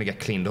 you're going to get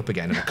cleaned up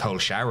again in a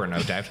cold shower,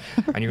 no doubt,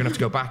 and you're going to have to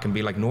go back and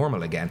be like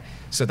normal again.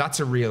 So that's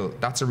a real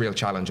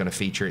challenge on a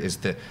feature, is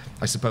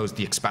I suppose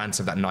the expanse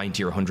of that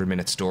 90 or 100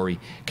 minute story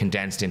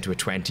condensed into a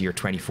 20 or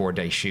 24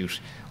 day shoot,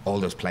 all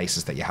those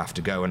places that you have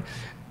to go. And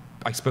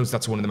I suppose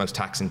that's one of the most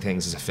taxing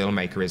things as a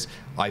filmmaker, is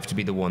I have to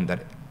be the one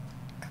that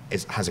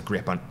has a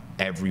grip on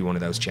every one of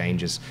those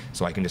changes,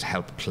 so I can just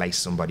help place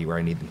somebody where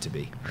I need them to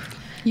be.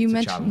 You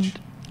mentioned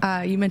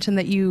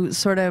that you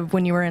sort of,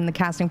 when you were in the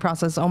casting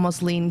process,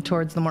 almost leaned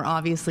towards the more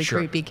obviously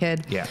creepy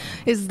kid. Yeah.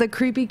 Is the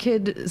creepy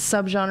kid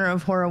subgenre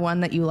of horror one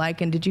that you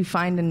like, and did you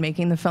find in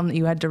making the film that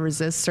you had to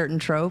resist certain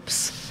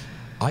tropes?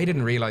 I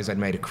didn't realize I'd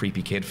made a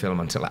creepy kid film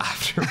until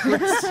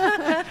afterwards.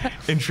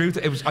 In truth,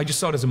 I just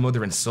saw it as a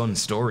mother and son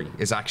story,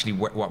 is actually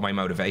what my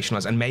motivation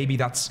was. And maybe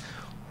that's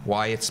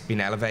why it's been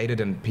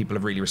elevated and people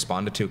have really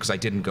responded to it, because I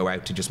didn't go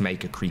out to just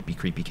make a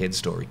creepy kid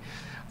story.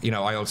 You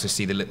know, I also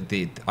see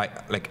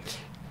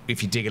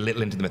if you dig a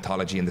little into the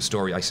mythology and the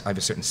story, I have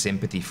a certain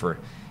sympathy for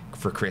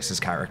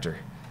Chris's character,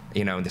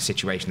 you know, in the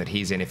situation that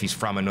he's in, if he's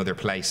from another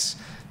place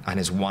and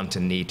his want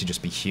and need to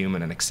just be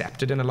human and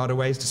accepted in a lot of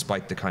ways,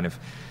 despite the kind of,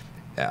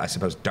 I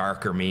suppose,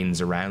 darker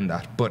means around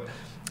that. But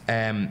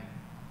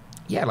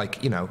yeah,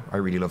 like, you know, I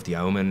really love The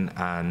Omen,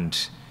 and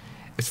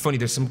it's funny,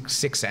 there's some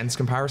Sixth Sense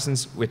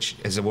comparisons, which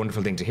is a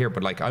wonderful thing to hear,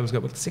 but like, I was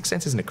going, well, Sixth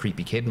Sense isn't a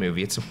creepy kid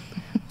movie, it's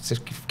a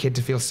kid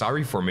to feel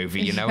sorry for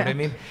movie, you know what I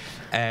mean?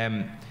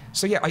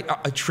 So yeah,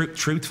 I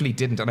truthfully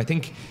didn't, and I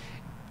think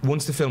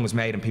once the film was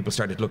made and people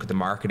started to look at the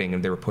marketing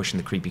and they were pushing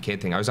the creepy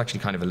kid thing, I was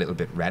actually kind of a little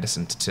bit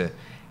reticent to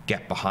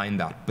get behind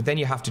that. But then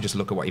you have to just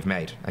look at what you've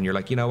made, and you're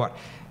like, you know what?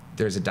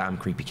 There's a damn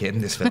creepy kid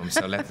in this film,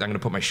 so I'm going to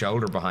put my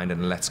shoulder behind it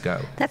and let's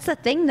go. That's the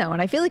thing, though, and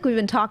I feel like we've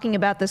been talking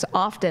about this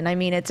often. I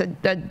mean, it's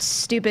a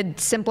stupid,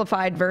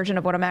 simplified version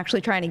of what I'm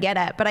actually trying to get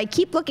at, but I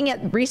keep looking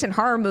at recent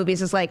horror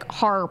movies as like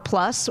horror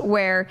plus,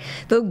 where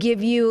they'll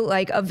give you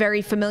like a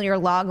very familiar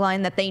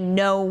logline that they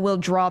know will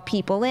draw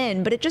people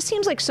in, but it just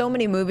seems like so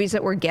many movies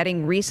that we're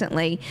getting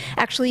recently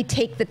actually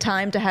take the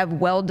time to have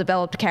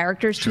well-developed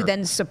characters to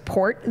then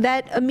support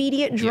that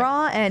immediate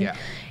draw, and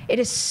it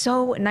is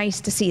so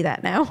nice to see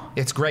that now.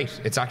 It's great.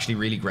 It's actually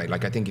really great.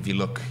 Like, I think if you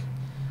look,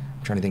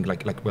 I'm trying to think,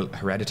 like well,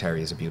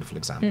 Hereditary is a beautiful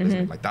example, isn't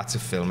it? Like, that's a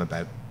film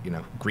about, you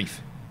know,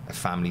 grief, a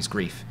family's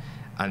grief.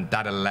 And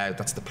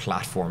that's the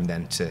platform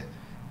then to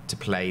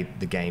play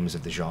the games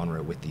of the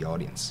genre with the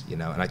audience, you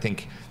know? And I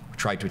think we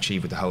tried to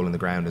achieve with The Hole in the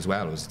Ground as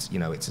well, was, you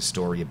know, it's a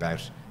story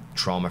about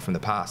trauma from the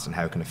past and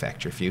how it can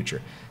affect your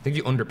future. I think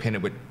if you underpin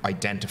it with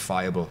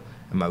identifiable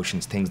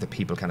emotions, things that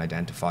people can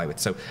identify with.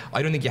 So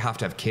I don't think you have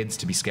to have kids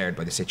to be scared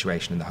by the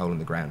situation in The Hole in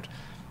the Ground.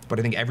 But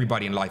I think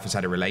everybody in life has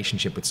had a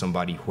relationship with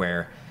somebody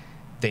where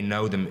they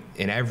know them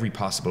in every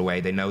possible way,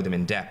 they know them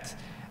in depth.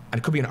 And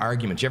it could be an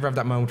argument. Do you ever have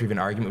that moment where you have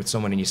an argument with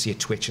someone and you see a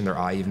twitch in their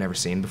eye you've never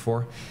seen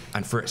before?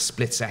 And for a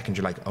split second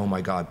you're like, oh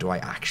my God, do I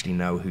actually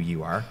know who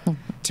you are?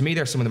 To me,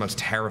 they're some of the most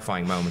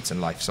terrifying moments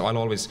in life. So I'll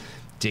always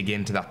dig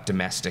into that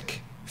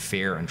domestic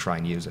fear and try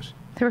and use it.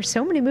 There were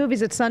so many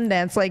movies at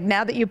Sundance, like,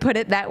 now that you put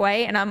it that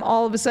way, and I'm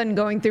all of a sudden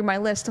going through my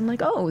list, I'm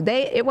like, oh,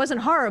 it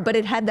wasn't horror, but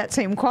it had that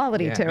same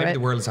quality to it. Maybe the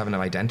world is having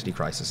an identity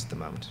crisis at the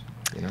moment.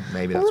 You know,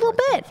 maybe that's a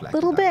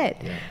little bit.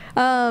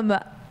 Yeah.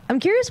 I'm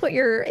curious what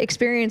your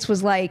experience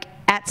was like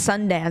at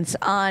Sundance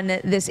on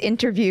this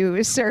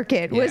interview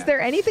circuit. Was there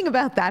anything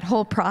about that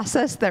whole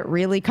process that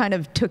really kind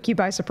of took you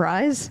by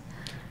surprise?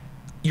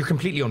 You're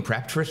completely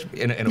unprepped for it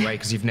in a way,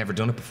 because you've never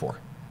done it before.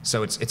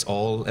 So it's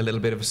all a little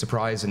bit of a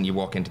surprise, and you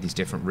walk into these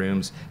different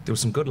rooms. There was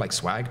some good like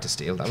swag to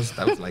steal. That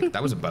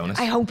was a bonus.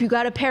 I hope you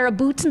got a pair of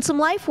boots and some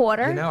life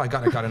water. You know, I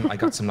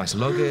got some nice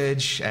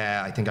luggage.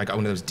 I think I got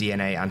one of those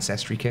DNA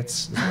ancestry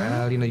kits as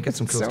well. You know, you get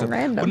some cool stuff.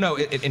 Random. But no,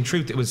 in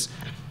truth, it was,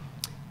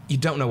 you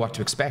don't know what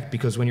to expect,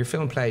 because when your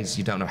film plays,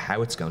 you don't know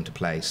how it's going to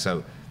play.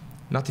 So,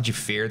 not that you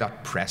fear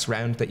that press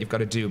round that you've got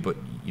to do, but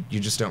you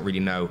just don't really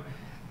know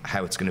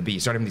how it's going to be. You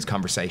start having these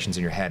conversations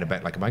in your head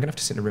about, like, am I going to have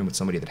to sit in a room with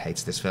somebody that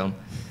hates this film?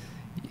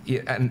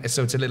 Yeah, and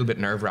so it's a little bit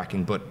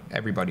nerve-wracking, but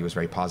everybody was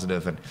very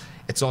positive, and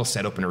it's all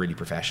set up in a really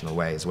professional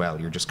way as well.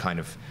 You're just kind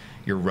of,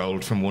 you're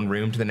rolled from one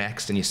room to the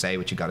next, and you say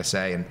what you got to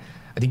say. And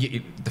I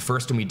think the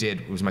first one we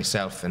did was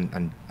myself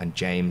and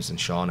James and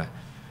Shauna,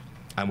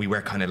 and we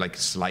were kind of like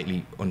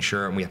slightly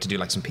unsure, and we had to do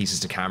like some pieces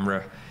to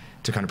camera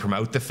to kind of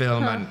promote the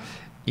film. And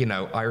you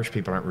know, Irish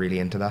people aren't really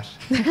into that.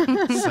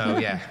 So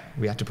yeah,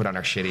 we had to put on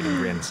our shit-eating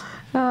grins.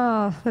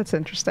 Oh, that's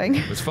interesting.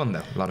 It was fun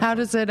though. A lot of How fun.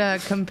 does it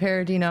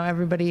compare to, you know,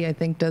 everybody I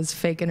think does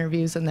fake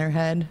interviews in their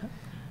head?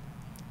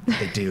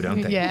 They do,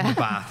 don't they? Yeah. In the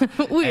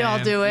bath. We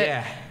all do it.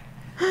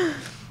 Yeah.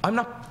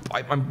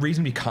 I'm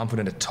reasonably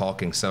confident at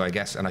talking, so I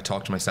guess, and I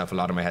talk to myself a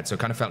lot in my head, so it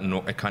kind of felt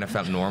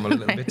normal a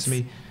little bit to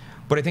me.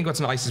 But I think what's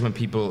nice is when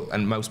people,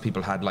 and most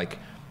people had like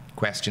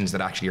questions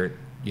that actually are,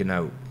 you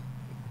know,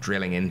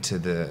 drilling into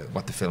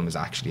what the film is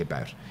actually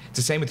about. It's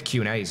the same with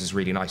Q&As. Is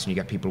really nice when you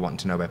get people wanting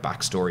to know about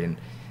backstory and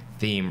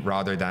theme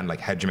rather than like,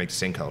 how did you make the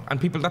sinkhole? And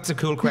people, that's a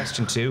cool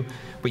question too,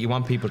 but you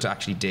want people to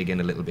actually dig in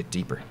a little bit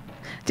deeper.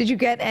 Did you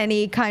get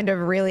any kind of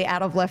really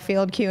out of left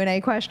field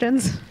Q&A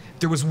questions?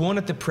 There was one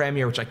at the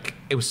premiere which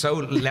it was so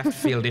left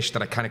fieldish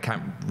that I kind of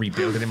can't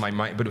rebuild it in my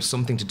mind, but it was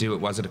something to do,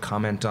 was it a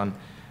comment on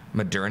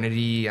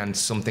modernity and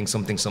something,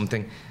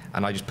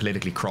 and I just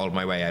politically crawled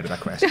my way out of that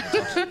question.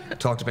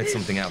 Talked about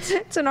something else.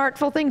 It's an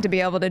artful thing to be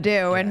able to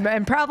do,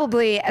 and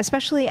probably,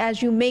 especially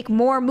as you make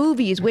more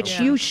movies, which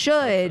you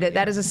should,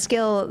 that is a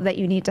skill that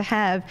you need to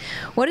have.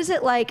 What is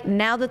it like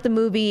now that the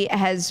movie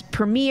has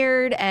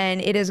premiered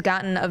and it has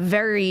gotten a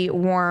very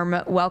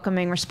warm,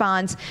 welcoming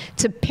response,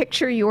 to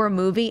picture your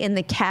movie in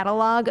the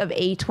catalog of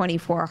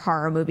A24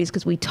 horror movies?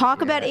 Because we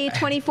talk about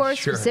A24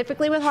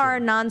 specifically with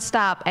horror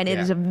nonstop, and it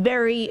is a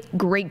very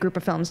great group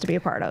of films to be a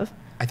part of.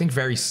 I think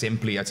very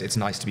simply, it's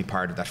nice to be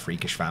part of that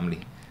freakish family.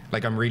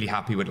 Like, I'm really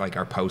happy with like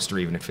our poster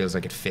even. It feels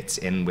like it fits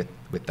in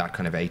with that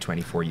kind of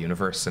A24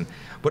 universe.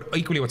 But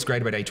equally what's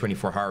great about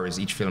A24 horror is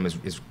each film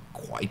is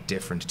quite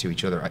different to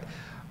each other.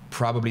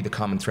 Probably the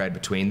common thread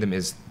between them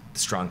is the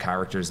strong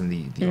characters and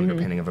the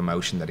underpinning of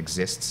emotion that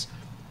exists.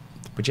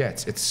 But yeah,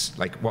 it's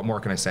like, what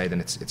more can I say than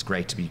it's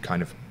great to be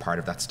kind of part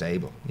of that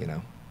stable, you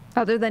know?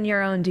 Other than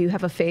your own, do you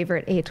have a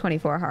favorite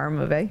A24 horror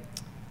movie?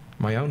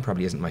 My own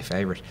probably isn't my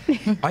favorite.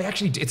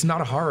 It's not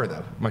a horror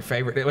though. My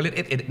favorite, well,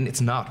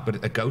 it's not,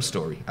 but a ghost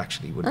story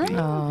actually would be.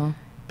 Oh.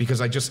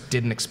 Because I just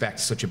didn't expect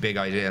such a big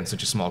idea and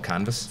such a small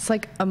canvas. It's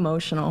like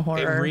emotional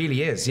horror. It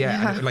really is,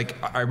 yeah. And like,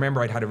 I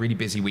remember I'd had a really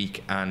busy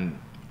week and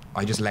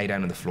I just lay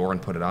down on the floor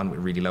and put it on with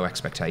really low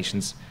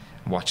expectations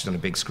and watched it on a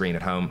big screen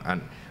at home.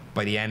 And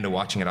by the end of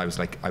watching it, I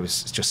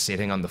was just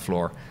sitting on the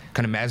floor,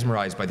 kind of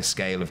mesmerized by the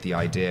scale of the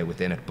idea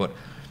within it. But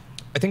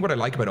I think what I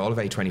like about all of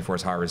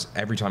A24's horror is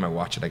every time I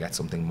watch it, I get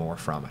something more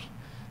from it.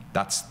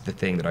 That's the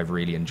thing that I've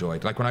really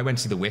enjoyed. Like when I went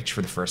to see The Witch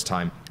for the first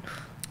time,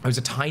 I was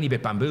a tiny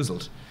bit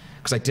bamboozled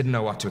because I didn't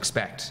know what to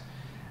expect.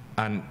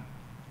 And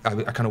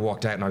I kind of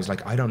walked out and I was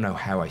like, I don't know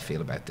how I feel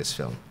about this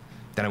film.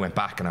 Then I went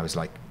back and I was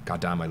like,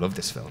 God damn, I love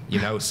this film.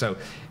 You know, so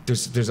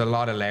there's a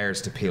lot of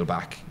layers to peel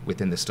back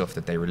within the stuff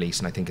that they release.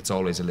 And I think it's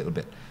always a little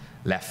bit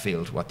left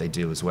field what they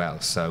do as well.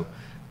 So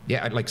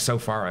yeah, like so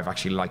far I've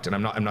actually liked it.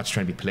 I'm not just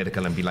trying to be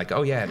political and be like,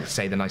 oh yeah,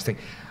 say the nice thing.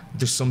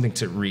 There's something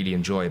to really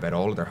enjoy about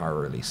all of their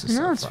horror releases.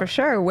 No, it's for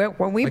sure.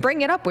 When we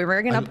bring it up, we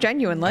bring it up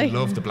genuinely. I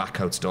love The Black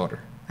Coat's Daughter.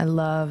 I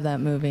love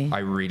that movie. I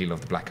really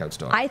love The Black Coat's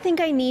Daughter. I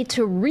think I need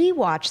to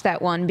rewatch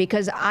that one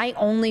because I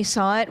only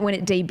saw it when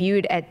it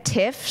debuted at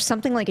TIFF,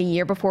 something like a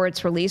year before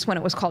its release when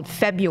it was called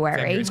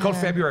February. It's called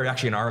February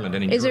actually in Ireland,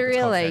 and in Is Europe it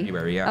really? It's called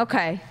February, yeah.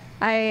 Okay.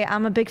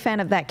 I'm a big fan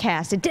of that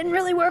cast. It didn't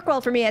really work well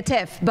for me at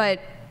TIFF, but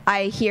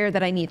I hear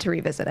that I need to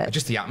revisit it.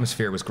 Just the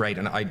atmosphere was great,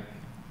 and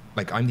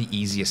I'm the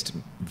easiest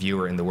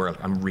viewer in the world.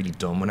 I'm really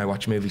dumb when I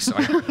watch movies, so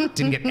I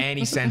didn't get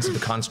any sense of the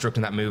construct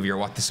in that movie or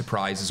what the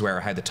surprises were or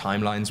how the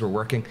timelines were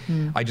working.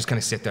 I just kind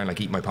of sit there and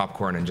like eat my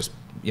popcorn and just,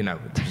 you know,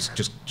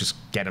 just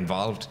get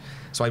involved.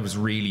 So I was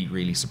really,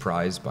 really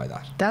surprised by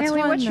that.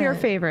 Haley, what's your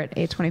favorite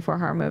A24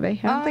 horror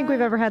movie? I don't think we've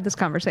ever had this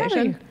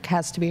conversation. It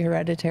has to be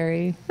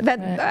Hereditary.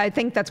 I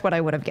think that's what I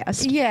would have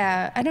guessed.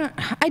 Yeah,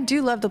 I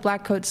do love The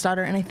Black Coat's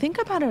Daughter, and I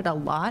think about it a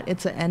lot.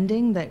 It's an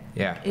ending that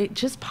it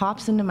just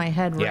pops into my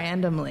head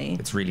randomly.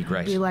 It's really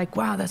great. Be like,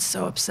 wow, that's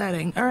so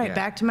upsetting. All right,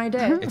 back to my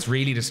day. It's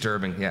really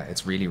disturbing. Yeah,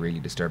 it's really,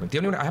 really disturbing. The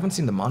only one I haven't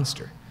seen, The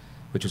Monster,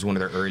 which was one of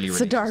their early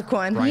releases. It's a dark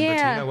one. Brian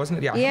Bertino, wasn't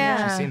it? Yeah, I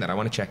haven't actually seen that. I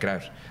want to check it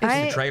out.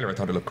 The trailer, I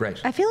thought it looked great.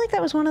 I feel like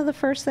that was one of the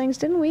first things.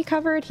 Didn't we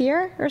cover it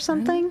here or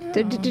something?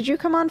 Did you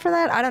come on for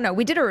that? I don't know.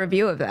 We did a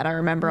review of that, I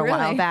remember, a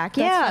while back.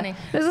 That's funny.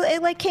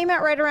 It like came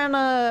out right around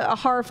a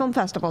horror film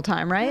festival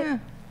time, right? Yeah.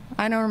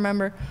 I don't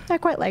remember. I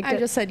quite liked it. I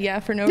just said yeah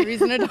for no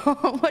reason at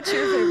all. What's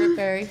your favorite,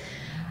 Perri?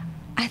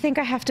 I think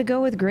I have to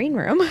go with Green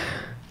Room.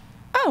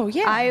 Oh,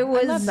 yeah. I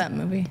love that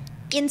movie.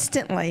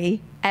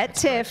 Instantly at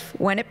TIFF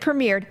when it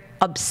premiered,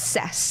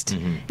 obsessed.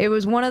 It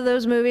was one of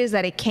those movies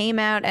that it came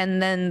out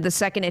and then the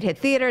second it hit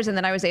theaters and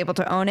then I was able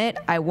to own it,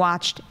 I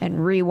watched and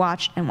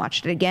rewatched and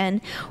watched it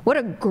again. What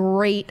a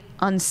great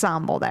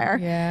ensemble there.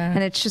 Yeah.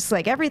 And it's just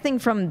like everything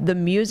from the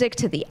music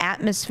to the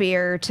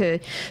atmosphere to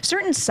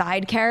certain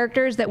side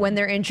characters that when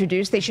they're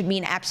introduced, they should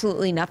mean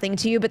absolutely nothing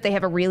to you, but they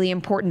have a really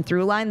important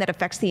through line that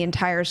affects the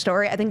entire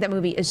story. I think that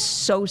movie is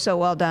so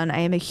well done. I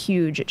am a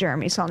huge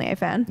Jeremy Saulnier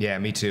fan. Yeah,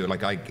 me too.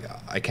 Like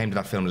I came to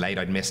that film late.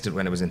 I'd missed it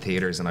when it was in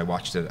theaters and I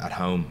watched it at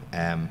home.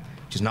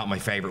 Which is not my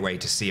favorite way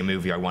to see a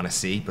movie I want to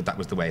see, but that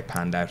was the way it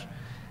panned out.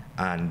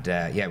 And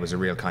yeah, it was a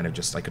real kind of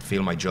just, I could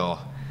feel my jaw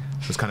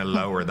was kind of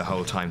lower the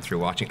whole time through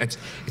watching.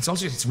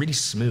 It's really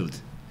smooth.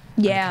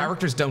 Yeah. And the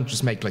characters don't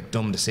just make like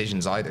dumb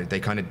decisions either. They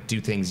kind of do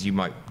things you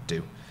might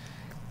do.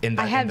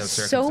 I have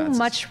so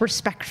much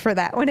respect for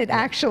that when it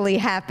actually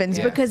happens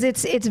because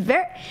it's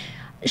very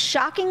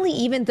shockingly,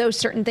 even though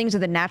certain things are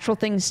the natural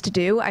things to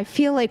do, I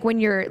feel like when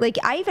you're like,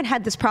 I even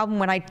had this problem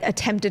when I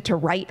attempted to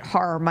write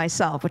horror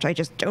myself, which I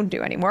just don't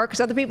do anymore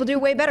because other people do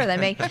way better than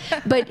me.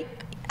 But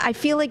I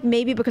feel like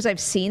maybe because I've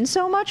seen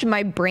so much,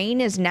 my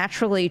brain is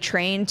naturally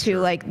trained to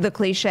like the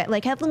cliche,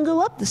 like have them go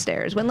up the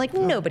stairs when like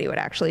nobody would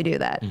actually do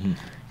that.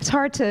 It's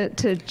hard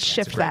to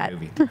shift that.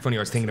 Movie. Funny,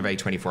 I was thinking of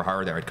A24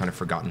 horror there. I'd kind of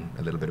forgotten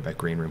a little bit about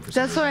Green Room for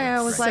some That's reason. why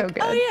I was like,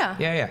 so oh yeah.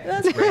 Yeah.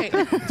 That's great.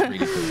 It's really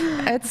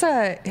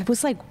cool. It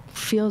was like,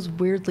 feels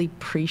weirdly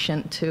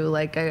prescient too.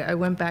 Like I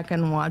went back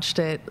and watched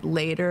it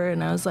later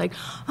and I was like,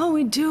 oh,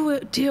 we do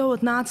deal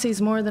with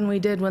Nazis more than we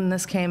did when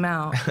this came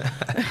out.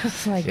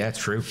 It's like, yeah, it's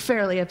true.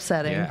 Fairly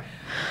upsetting.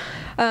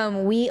 Yeah.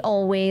 We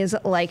always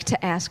like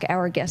to ask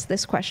our guests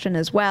this question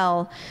as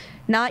well.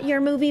 Not your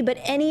movie, but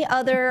any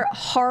other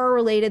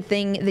horror-related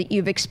thing that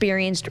you've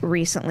experienced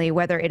recently,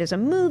 whether it is a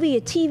movie,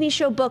 a TV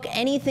show, book,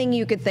 anything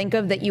you could think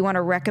of that you want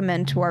to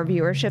recommend to our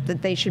viewership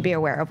that they should be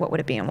aware of. What would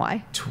it be and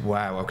why?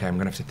 Wow, okay, I'm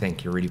going to have to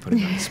think. You're really putting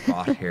me on the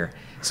spot here.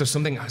 So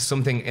something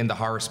in the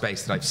horror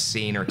space that I've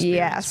seen or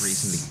experienced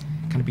recently.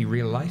 Can it be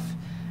real life?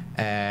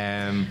 Do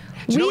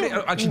you know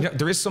what? Actually,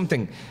 there's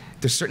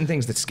certain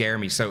things that scare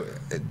me. So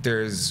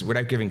there's,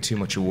 without giving too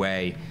much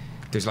away,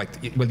 there's like,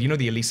 well, you know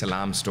the Elisa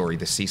Lam story,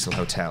 the Cecil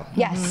Hotel?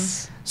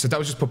 Yes. So that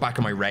was just put back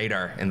on my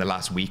radar in the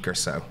last week or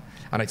so.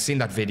 And I'd seen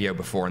that video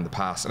before in the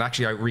past. And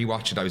actually, I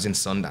rewatched it. I was in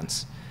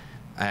Sundance.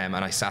 And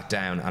I sat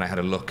down and I had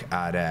a look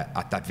at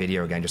that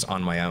video again, just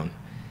on my own.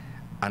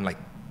 And like,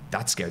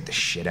 that scared the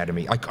shit out of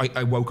me.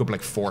 I woke up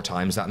like 4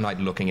 times that night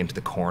looking into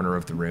the corner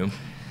of the room.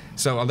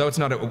 So although it's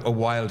not a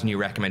wild new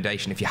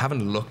recommendation, if you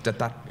haven't looked at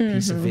that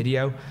piece of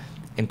video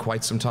in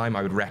quite some time,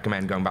 I would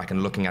recommend going back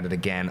and looking at it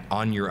again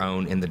on your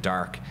own in the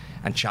dark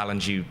and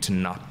challenge you to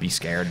not be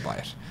scared by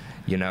it.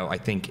 You know, I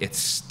think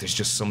there's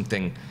just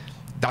something,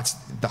 that's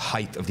the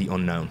height of the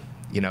unknown,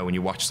 you know, when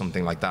you watch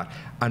something like that.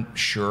 And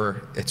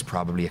sure, it's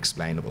probably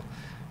explainable,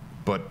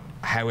 but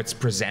how it's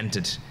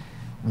presented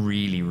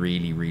really,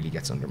 really, really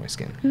gets under my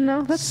skin.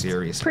 No, that's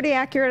seriously pretty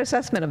accurate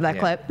assessment of that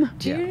clip.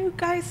 Do you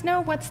guys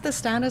know what's the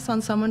status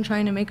on someone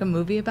trying to make a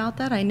movie about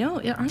that? I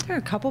know, aren't there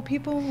a couple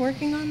people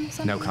working on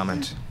something? No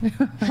comment.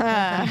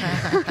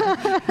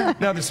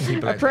 No, there's some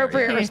people out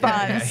Appropriate there,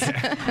 response.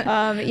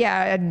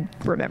 Yeah, I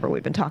remember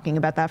we've been talking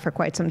about that for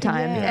quite some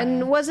time. Yeah.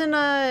 And was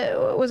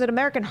it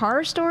American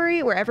Horror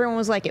Story where everyone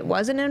was like it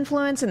was an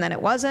influence and then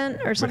it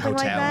wasn't, or something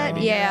like Hotel, that?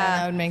 maybe. Yeah,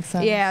 that would make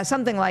sense. Yeah,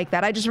 something like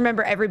that. I just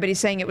remember everybody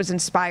saying it was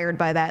inspired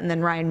by that, and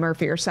then Ryan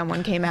Murphy or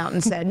someone came out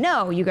and said,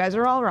 "No, you guys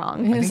are all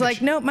wrong." He's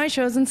like, nope, my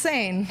show's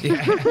insane. Yeah.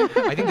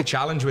 I think the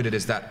challenge with it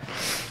is that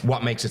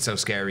what makes it so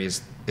scary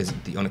is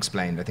the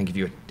unexplained. I think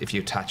if you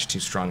attach too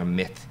strong a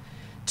myth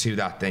to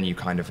that, then you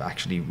kind of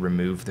actually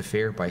remove the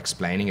fear by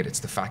explaining it. It's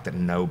the fact that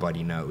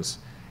nobody knows,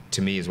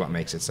 to me, is what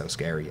makes it so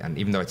scary. And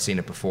even though I'd seen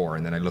it before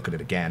and then I look at it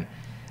again,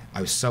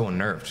 I was so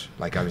unnerved.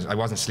 Like I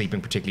wasn't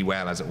sleeping particularly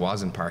well as it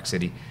was in Park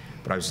City.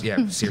 But I was,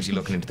 seriously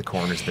looking into the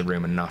corners of the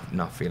room and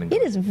not feeling good.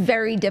 It is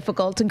very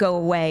difficult to go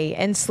away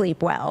and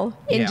sleep well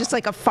in just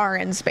like a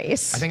foreign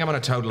space. I think I'm on a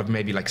total of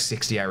maybe like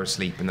 60 hours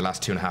sleep in the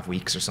last 2.5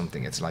 weeks or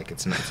something. It's like,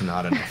 it's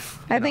not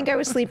enough. I think I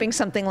was sleeping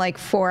something like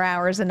 4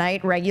 hours a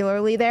night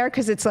regularly there,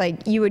 because it's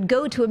like you would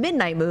go to a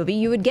midnight movie,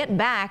 you would get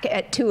back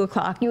at 2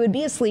 o'clock, you would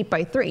be asleep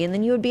by 3, and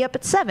then you would be up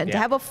at 7 to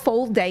have a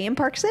full day in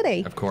Park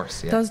City. Of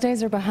course, yeah. Those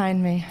days are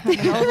behind me. I'm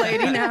an old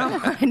lady now.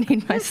 I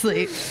need my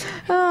sleep.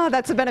 Oh,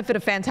 that's the benefit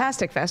of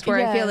Fantastic Fest,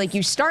 where I feel like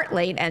you start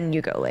late and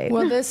you go late.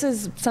 Well, this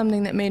is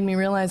something that made me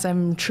realize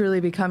I'm truly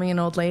becoming an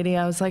old lady.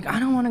 I was like, I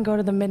don't want to go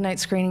to the midnight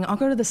screening. I'll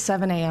go to the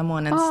 7 a.m.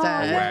 one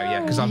instead. Wow,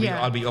 yeah, because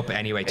I'll be up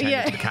anyway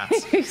tending to the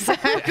cats.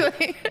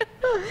 Exactly.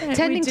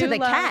 Tending to the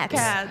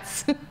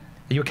cats. Are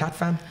you a cat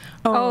fan?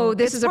 Oh,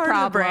 this is a part of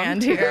the problem.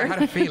 brand I here.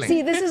 had a feeling.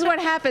 See, this is what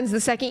happens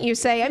the second you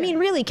say, I mean,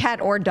 really cat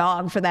or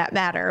dog for that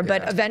matter,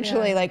 but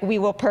eventually like we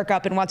will perk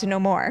up and want to know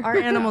more. Our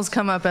animals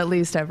come up at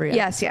least every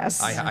episode.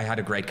 Yes. I had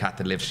a great cat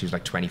that lived, she was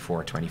like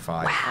 24,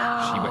 25.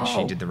 Wow.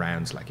 She did the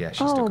rounds, like, she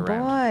stuck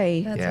around.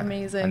 Boy. That's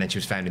amazing. And then she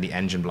was found in the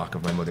engine block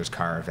of my mother's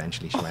car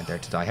eventually. She went there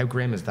to die. How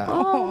grim is that?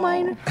 Oh,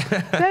 my.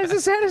 That is a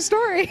sad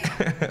story.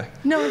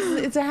 No,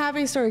 it's a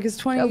happy story because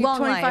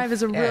 25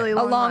 is a really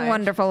long life. A long, life.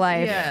 wonderful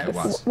life. Yes. It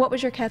was. What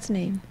was your cat's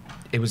name?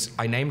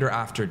 I named her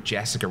after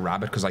Jessica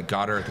Rabbit because I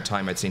got her at the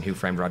time I'd seen Who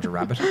Framed Roger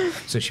Rabbit.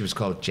 So she was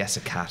called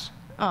Jessica Cat.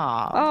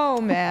 Oh,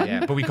 man.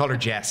 Yeah, but we called her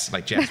Jess,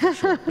 like Jess for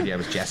short. But yeah, it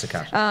was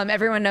Jessica Cat.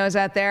 Everyone knows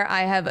out there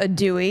I have a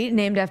Dewey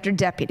named after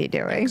Deputy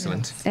Dewey.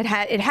 Excellent. It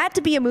had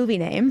to be a movie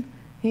name.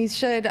 He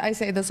should, I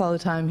say this all the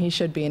time, he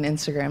should be an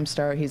Instagram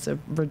star. He's a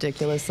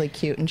ridiculously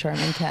cute and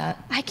charming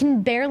cat. I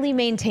can barely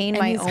maintain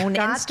my own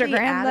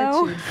Instagram,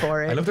 though.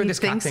 For it. I love that this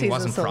cat thing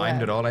wasn't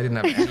primed at all. I didn't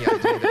have any idea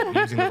that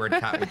using the word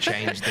cat would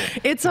change the...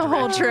 It's a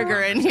whole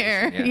trigger in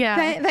here.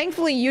 Yeah.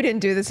 Thankfully, you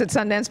didn't do this at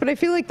Sundance, but I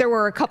feel like there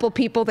were a couple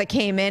people that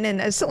came in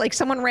and like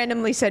someone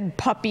randomly said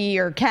puppy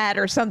or cat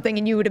or something,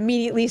 and you would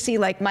immediately see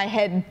like my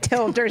head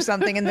tilt or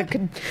something, and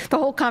the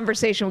whole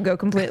conversation would go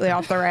completely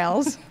off the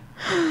rails.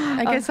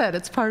 Like I said,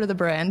 it's part of the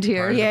brand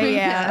here. Yeah,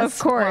 Yes, of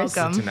course.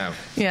 Welcome. Good to know.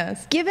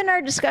 Yes. Given our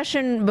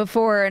discussion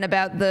before and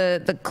about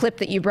the clip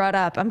that you brought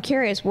up, I'm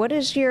curious, what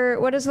is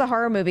the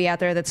horror movie out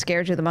there that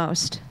scared you the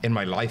most? In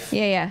my life?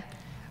 Yeah.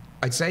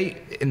 I'd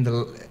say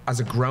as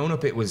a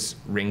grown-up, it was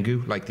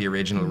Ringu, like the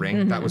original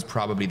Ring. That was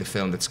probably the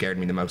film that scared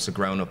me the most as a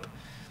grown-up.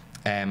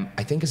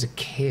 I think as a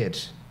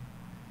kid,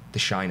 The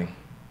Shining.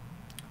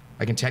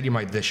 I can tell you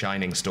my The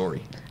Shining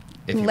story.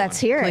 Let's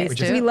hear it.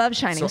 We love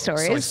Shining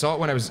stories. So I saw it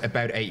when I was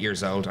about 8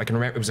 years old. I can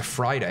remember it was a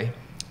Friday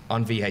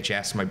on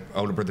VHS. My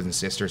older brothers and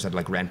sisters had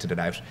like rented it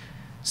out.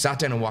 Sat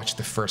down and watched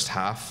the first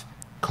half.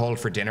 Called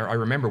for dinner. I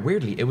remember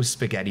weirdly it was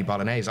spaghetti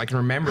bolognese. I can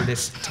remember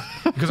this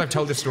because I've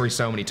told this story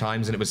so many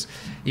times, and it was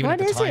even what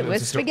at the is time. it It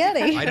with was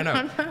spaghetti? I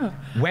don't know.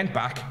 Went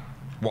back,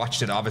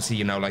 watched it.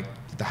 Obviously, like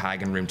the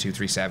hag in room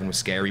 237 was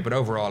scary, but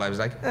overall I was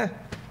like, that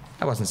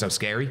wasn't so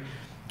scary.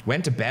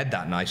 Went to bed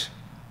that night.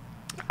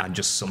 And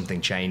just something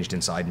changed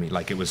inside me.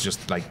 Like it was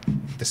just like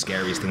the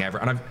scariest thing ever.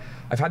 And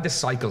I've had this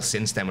cycle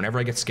since then. Whenever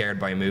I get scared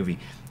by a movie,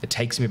 it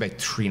takes me about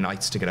 3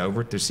 nights to get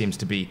over it. There seems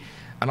to be,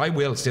 and I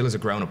will still as a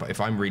grown-up, if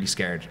I'm really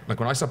scared. Like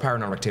when I saw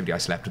Paranormal Activity, I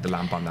slept with the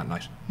lamp on that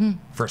night.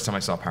 First time I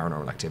saw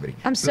Paranormal Activity.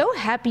 I'm so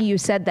happy you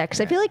said that,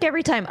 because I feel like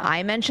every time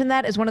I mention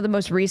that is one of the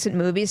most recent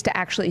movies to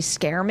actually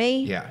scare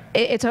me. Yeah.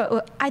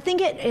 I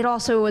think it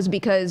also was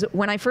because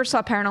when I first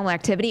saw Paranormal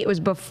Activity, it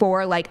was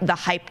before like the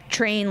hype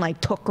train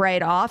like took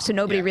right off, so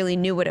nobody really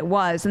knew what it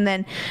was. And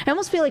then I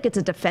almost feel like it's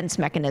a defense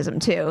mechanism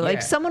too.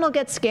 Like someone will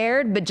get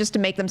scared, but just to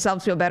make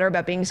themselves feel better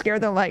about being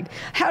scared, they're like,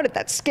 how did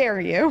that scare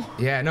you?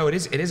 Yeah, no, it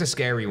is a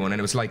scary one. And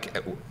it was like,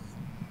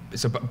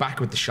 so back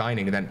with The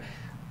Shining, and then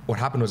what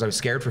happened was I was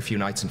scared for a few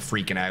nights and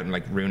freaking out and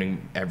like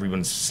ruining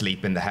everyone's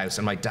sleep in the house.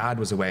 And my dad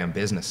was away on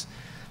business,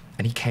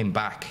 and he came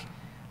back.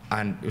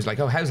 And it was like,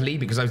 oh, how's Lee?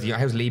 Because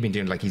how's Lee been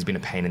doing? Like, he's been a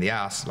pain in the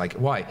ass. Like,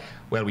 why?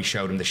 Well, we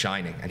showed him The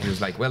Shining. And he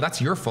was like, well, that's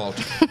your fault,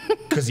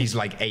 because he's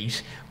like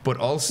 8. But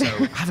also,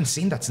 I haven't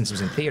seen that since it was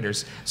in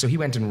theaters. So he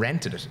went and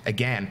rented it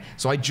again.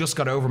 So I just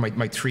got over my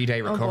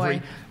 3-day recovery.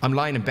 boy. I'm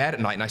lying in bed at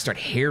night, and I start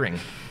hearing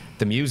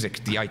the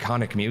music, the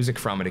iconic music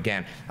from it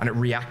again. And it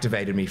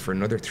reactivated me for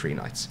another 3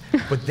 nights.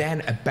 But then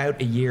about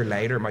a year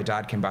later, my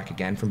dad came back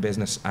again from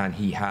business, and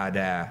he'd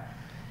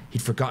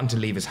forgotten to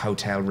leave his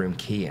hotel room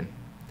key in.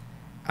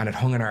 And it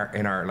hung in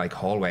our like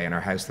hallway in our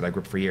house that I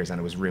grew up for years, and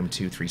it was room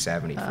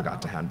 237. He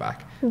forgot to hand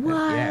back. What?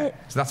 Yeah.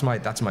 So that's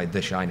my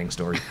The Shining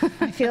story.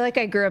 I feel like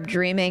I grew up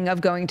dreaming of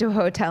going to a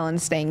hotel and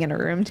staying in a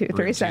room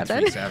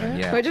 237. Room 237,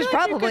 yeah. Which is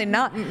probably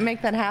not.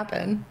 Make that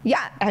happen.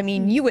 Yeah, I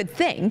mean, you would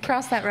think.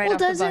 Cross that right off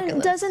the bucket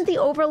list. Doesn't the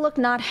Overlook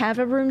not have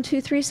a room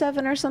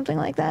 237 or something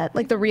like that?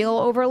 Like the real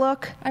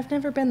Overlook? I've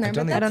never been there,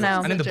 but I don't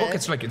know. And in the book,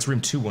 it's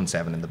room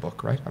 217 in the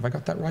book, right? Have I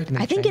got that right?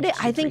 I think it is.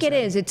 I think it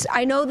is.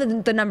 I know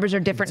that the numbers are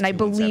different, and I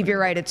believe you're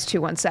right. It's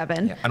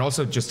 217. Yeah. And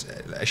also just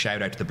a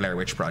shout out to the Blair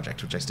Witch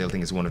Project, which I still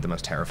think is one of the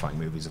most terrifying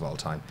movies of all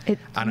time. It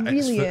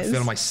really is. A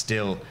film I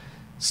still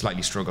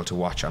slightly struggle to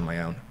watch on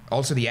my own.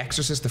 Also, The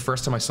Exorcist, the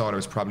first time I saw it, I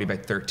was probably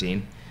about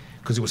 13,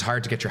 because it was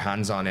hard to get your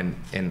hands on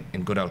in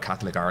good old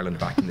Catholic Ireland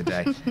back in the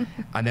day.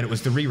 And then it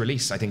was the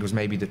re-release. I think it was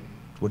maybe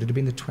would it have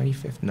been the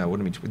 25th? No, it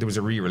wouldn't have been. There was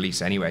a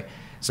re-release anyway.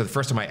 So the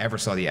first time I ever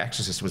saw The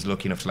Exorcist was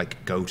lucky enough to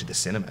like go to the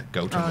cinema,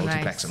 go to a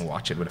multiplex and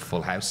watch it with a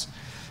full house.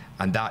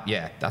 And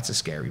that's a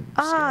scary.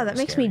 That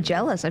makes me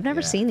jealous. I've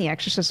never seen The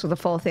Exorcist with a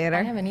full theater.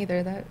 I haven't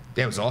either.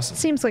 Yeah, it was awesome.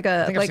 Seems like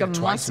a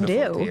must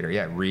do. Theater.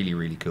 Yeah, really,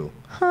 really cool.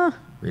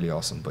 Really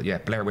awesome. But yeah,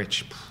 Blair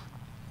Witch,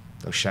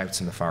 those shouts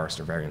in the forest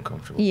are very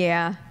uncomfortable.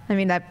 Yeah, I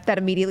mean that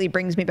immediately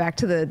brings me back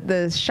to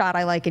the shot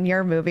I like in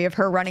your movie of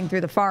her running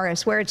through the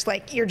forest, where it's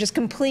like you're just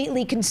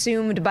completely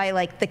consumed by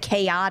like the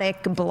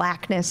chaotic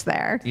blackness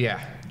there.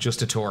 Yeah,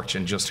 just a torch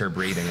and just her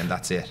breathing, and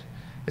that's it.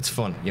 It's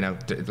fun, you know.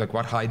 Like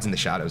what hides in the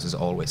shadows is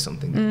always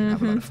something that you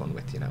have a lot of fun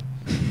with, you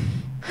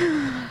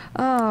know.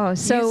 Oh,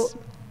 so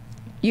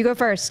you go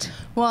first.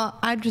 Well,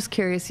 I'm just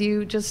curious.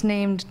 You just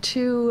named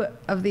 2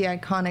 of the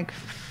iconic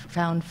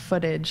found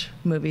footage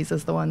movies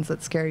as the ones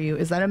that scare you.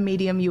 Is that a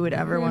medium you would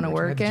ever want to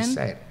work in? Just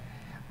say it.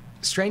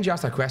 Strange you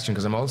asked that question,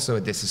 because I'm also a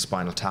This Is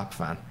Spinal Tap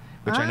fan,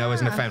 which I know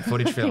isn't a found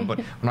footage film, but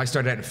when I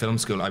started out in film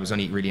school, I was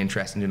only really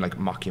interested in like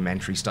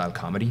mockumentary style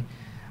comedy.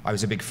 I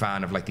was a big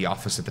fan of like The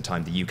Office at the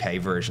time, the UK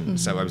version,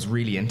 so I was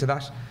really into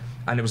that.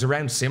 And it was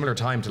around similar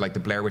time to like the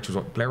Blair Witch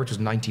was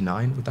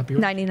 99, would that be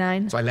right?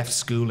 99. So I left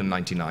school in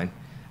 99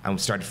 and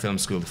started film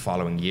school the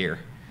following year.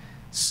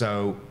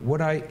 So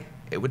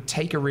it would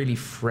take a really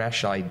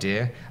fresh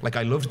idea. Like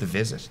I loved The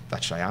Visit,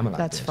 that Shyamalan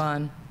That's did.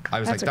 fun.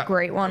 I was That's like, a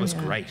great one. That was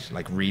great,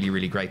 like really,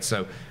 really great.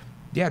 So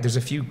yeah, there's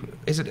a few,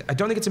 I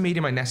don't think it's a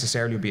medium I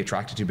necessarily would be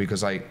attracted to,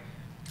 because I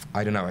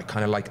don't know, I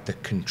kind of like the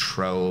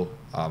control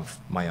of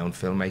my own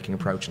filmmaking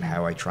approach and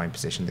how I try and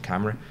position the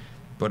camera.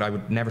 But I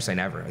would never say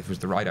never. If it was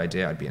the right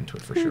idea, I'd be into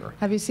it for sure.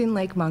 Have you seen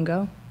Lake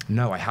Mungo?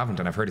 No, I haven't,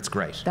 and I've heard it's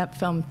great. That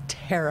film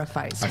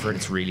terrifies me. I've heard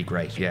it's really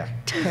great, yeah.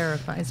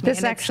 Terrifies me. This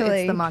And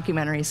actually- it's the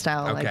mockumentary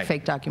style, like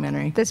fake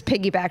documentary. This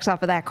piggybacks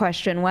off of that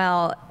question.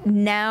 Well,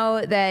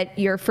 now that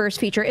your first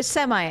feature is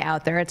semi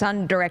out there, it's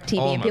on DirecTV and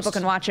Almost. people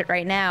can watch it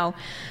right now.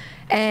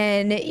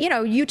 And, you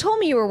know, you told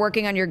me you were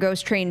working on your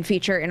Ghost Train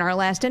feature in our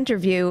last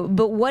interview,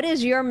 but what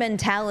is your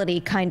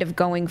mentality kind of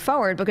going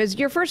forward? Because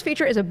your first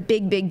feature is a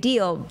big, big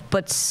deal,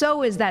 but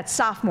so is that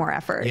sophomore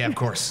effort. Yeah, of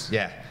course,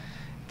 yeah.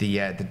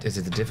 Is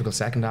it the difficult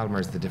second album or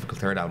is it the difficult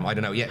third album? I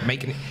don't know. Yeah,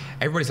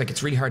 everybody's like,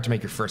 it's really hard to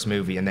make your first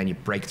movie, and then you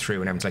break through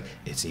and everyone's like,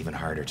 it's even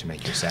harder to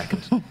make your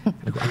second.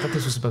 Like, I thought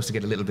this was supposed to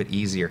get a little bit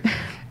easier.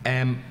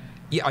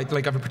 Yeah, I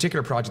have a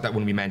particular project that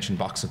when we mentioned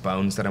Box of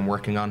Bones that I'm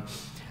working on.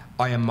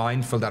 I am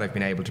mindful that I've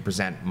been able to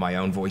present my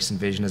own voice and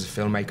vision as a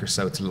filmmaker,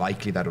 so it's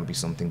likely that it'll be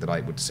something that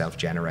I would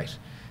self-generate,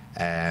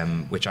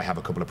 which I have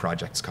a couple of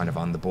projects kind of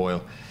on the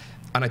boil.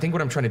 And I think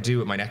what I'm trying to do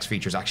with my next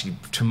feature is actually,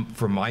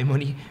 for my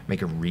money,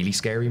 make a really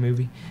scary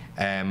movie.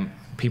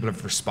 People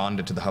have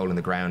responded to The Hole in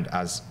the Ground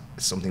as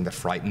something that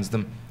frightens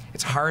them.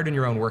 It's hard in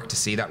your own work to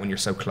see that when you're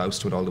so close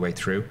to it all the way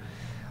through.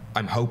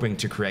 I'm hoping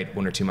to create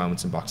 1 or 2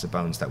 moments in Box of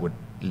Bones that would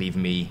leave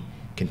me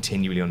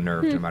continually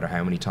unnerved no matter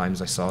how many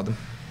times I saw them.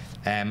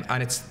 And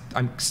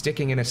I'm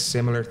sticking in a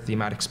similar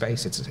thematic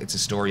space. It's a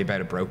story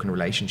about a broken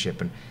relationship,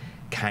 and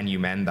can you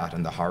mend that,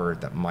 and the horror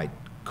that might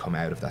come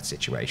out of that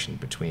situation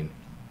between,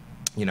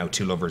 you know,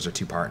 2 lovers or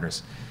 2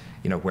 partners.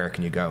 You know, where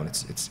can you go? And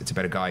it's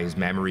about a guy whose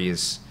memory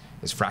is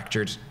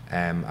fractured,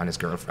 and his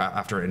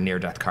after a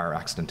near-death car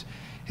accident,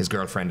 his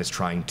girlfriend is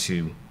trying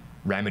to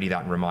remedy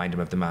that and remind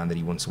him of the man that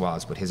he once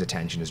was, but his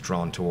attention is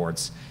drawn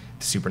towards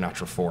the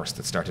supernatural force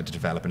that started to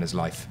develop in his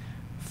life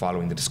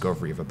following the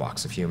discovery of a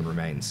box of human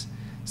remains.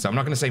 So I'm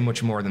not going to say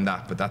much more than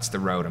that, but that's the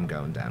road I'm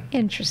going down.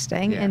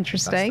 Interesting, yeah,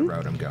 interesting. That's the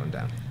road I'm going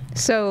down.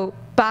 So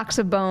Box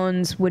of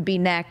Bones would be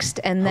next,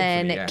 and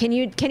then Hopefully,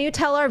 yeah. can you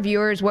tell our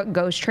viewers what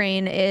Ghost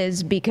Train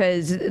is,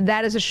 because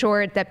that is a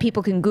short that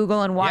people can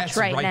Google and watch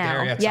right now.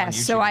 there. Yeah, it's on yes,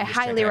 YouTube. so I You just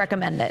check highly it out.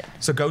 recommend it.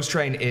 So Ghost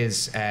Train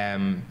is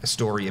a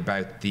story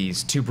about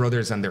these two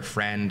brothers and their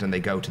friend, and they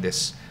go to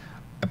this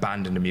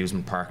abandoned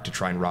amusement park to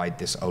try and ride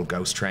this old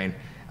ghost train.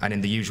 And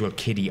in the usual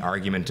kiddie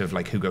argument of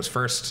like who goes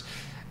first,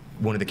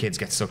 one of the kids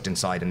gets sucked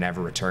inside and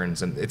never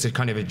returns. And it's a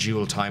kind of a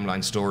dual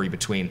timeline story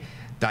between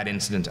that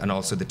incident and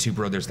also the two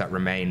brothers that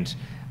remained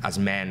as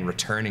men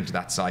returning to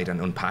that site and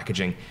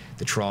unpackaging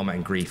the trauma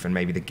and grief and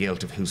maybe the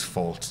guilt of whose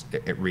fault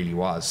it really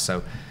was.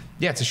 So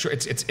yeah, it's a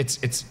short,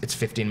 it's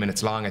 15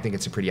 minutes long. I think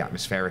it's a pretty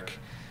atmospheric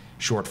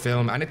short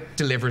film, and it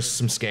delivers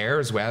some scare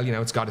as well. You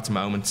know, it's got its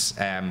moments,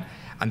 and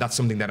that's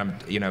something that I'm,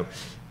 you know,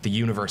 the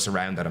universe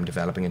around that I'm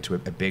developing into a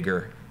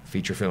bigger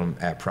feature film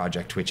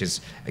project, which is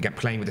again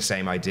playing with the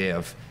same idea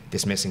of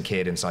this missing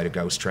kid inside a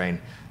ghost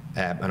train.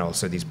 And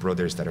also these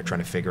brothers that are trying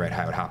to figure out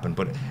how it happened,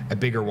 but a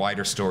bigger,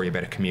 wider story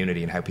about a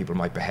community and how people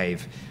might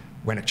behave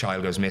when a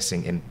child goes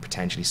missing in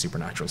potentially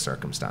supernatural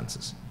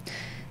circumstances.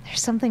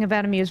 There's something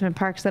about amusement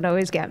parks that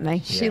always get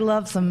me. She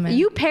loves them, man.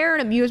 You pair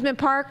an amusement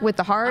park with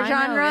the horror I know,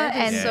 genre, it is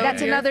and so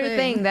that's your another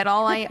thing. thing that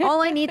all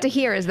I need to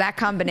hear is that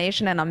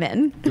combination, and I'm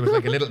in. There was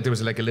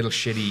like a little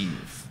shitty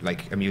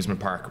like amusement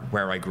park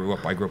where I grew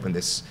up. I grew up in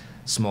this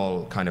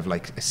small kind of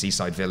like a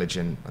seaside village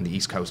on the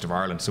east coast of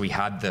Ireland. So we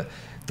had the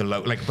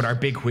low, like, but our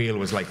big wheel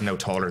was like no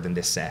taller than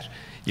this set.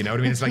 You know what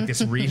I mean? It's like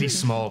this really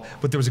small,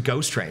 but there was a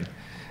ghost train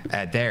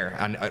there,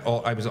 and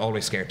I was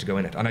always scared to go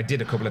in it. And I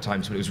did a couple of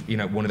times, but it was, you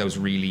know, one of those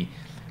really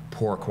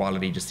poor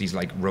quality, just these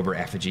like rubber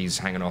effigies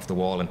hanging off the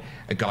wall, and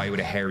a guy with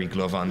a hairy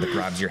glove on that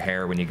grabs your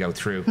hair when you go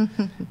through.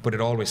 But it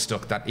always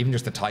stuck, that even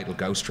just the title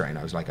Ghost Train,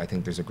 I was like, I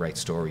think there's a great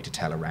story to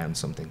tell around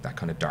something, that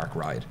kind of dark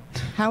ride.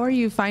 How are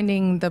you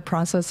finding the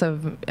process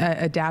of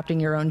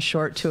adapting your own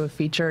short to a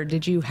feature?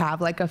 Did you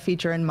have like a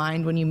feature in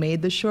mind when you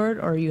made the short,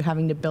 or are you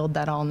having to build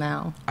that all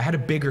now? I had a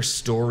bigger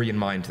story in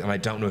mind, and I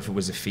don't know if it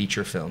was a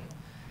feature film.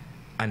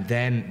 And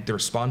then the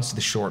response to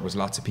the short was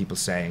lots of people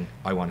saying,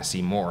 I want to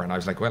see more. And I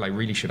was like, well, I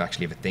really should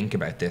actually have a think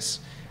about this.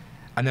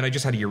 And then I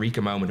just had a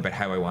eureka moment about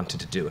how I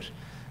wanted to do it.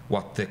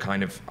 What the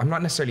kind of, I'm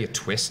not necessarily a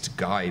twist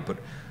guy, but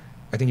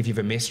I think if you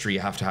have a mystery, you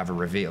have to have a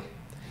reveal.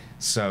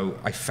 So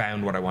I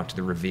found what I wanted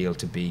the reveal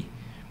to be.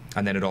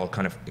 And then it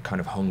kind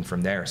of hung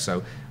from there.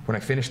 So when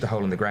I finished The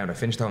Hole in the Ground,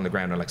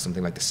 on like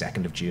something like the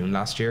 2nd of June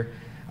last year.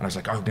 And I was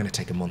like, oh, I'm going to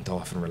take a month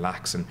off and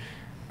relax. And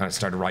I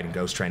started writing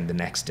Ghost Train the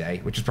next day,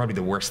 which is probably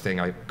the worst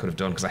thing I could have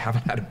done because I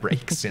haven't had a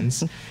break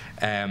since.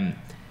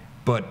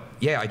 But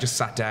yeah, I just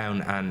sat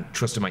down and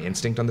trusted my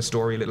instinct on the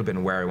story a little bit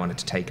and where I wanted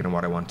to take it and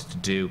what I wanted to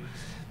do.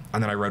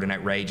 And then I wrote an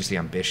outrageously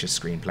ambitious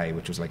screenplay,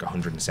 which was like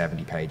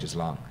 170 pages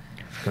long.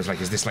 I was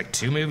like, is this like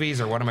 2 movies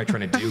or what am I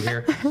trying to do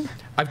here?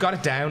 I've got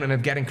it down and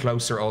I'm getting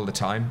closer all the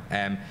time.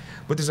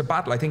 But there's a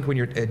battle. I think when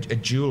you're a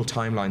dual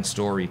timeline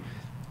story,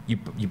 you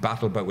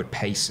battle both with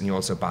pace and you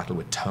also battle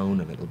with tone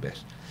a little bit.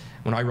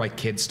 When I write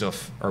kid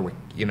stuff, or,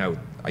 you know,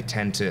 I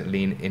tend to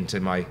lean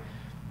into my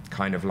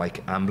kind of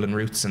like Amblin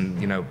roots,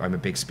 and, you know, I'm a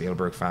big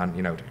Spielberg fan,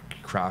 you know,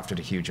 crafted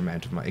a huge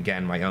amount of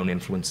my own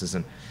influences,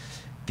 and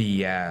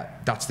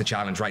that's the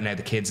challenge. Right now,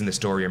 the kids in the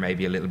story are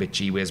maybe a little bit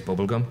gee-whiz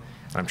bubblegum,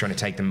 and I'm trying to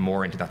take them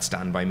more into that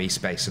Stand By Me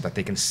space so that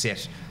they can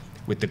sit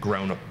with the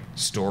grown-up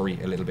story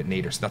a little bit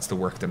neater. So that's the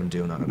work that I'm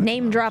doing on it.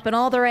 Name dropping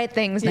all the right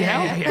things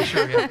now. Yeah,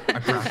 sure, yeah. I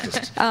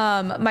practiced.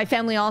 My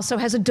family also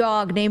has a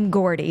dog named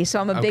Gordy,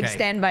 so I'm a big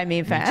Stand By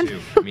Me fan.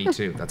 Me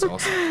too. That's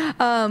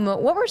awesome.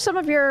 What were some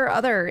of your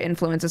other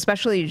influences,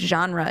 especially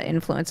genre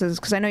influences?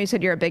 Because I know you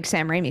said you're a big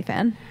Sam Raimi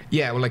fan.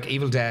 Yeah, well, like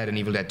Evil Dead and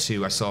Evil Dead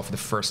 2, I saw for the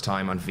first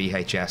time on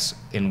VHS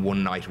in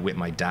one night with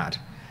my dad.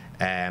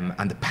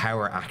 And the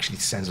power actually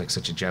sounds like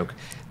such a joke.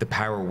 The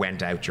power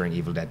went out during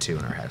Evil Dead 2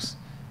 in our house.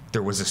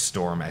 There was a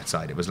storm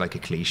outside. It was like a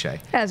cliche.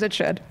 As it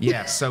should.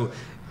 Yeah, so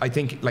I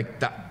think like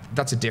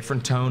that's a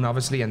different tone,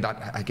 obviously, and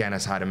that again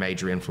has had a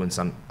major influence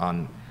on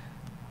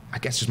I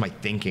guess just my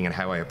thinking and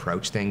how I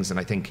approach things. And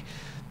I think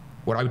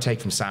what I would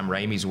take from Sam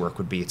Raimi's work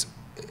would be it's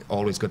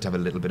always good to have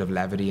a little bit of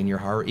levity in your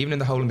horror. Even in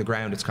The Hole in the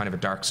Ground, it's kind of a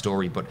dark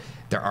story, but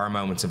there are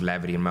moments of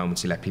levity and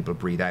moments you let people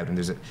breathe out. And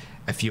there's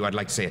a few, I'd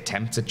like to say,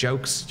 attempts at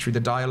jokes through the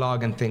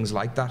dialogue and things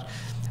like that.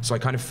 So I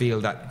kind of feel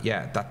that,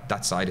 yeah,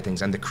 that side of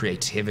things and the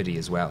creativity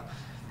as well.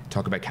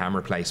 Talk about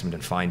camera placement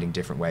and finding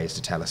different ways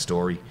to tell a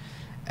story.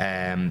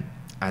 And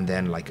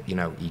then, like, you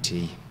know,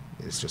 E.T.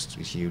 is just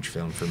a huge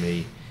film for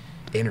me.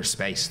 Inner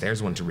Space,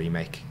 there's one to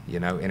remake. You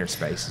know, Inner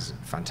Space is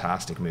a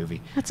fantastic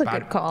movie. That's a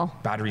good call.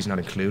 Batteries Not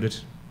Included.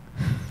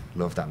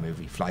 Love that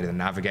movie. Flight of the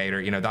Navigator,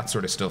 you know, that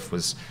sort of stuff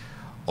was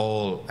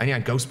all. And yeah,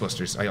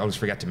 Ghostbusters, I always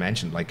forget to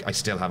mention, like, I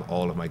still have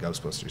all of my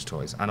Ghostbusters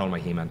toys and all my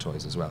He-Man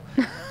toys as well.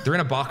 They're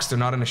in a box, they're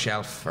not on a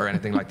shelf or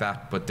anything like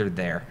that, but they're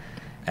there.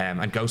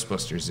 And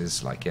Ghostbusters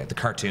is like, yeah, the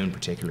cartoon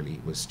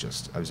particularly was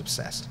just, I was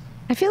obsessed.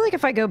 I feel like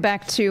if I go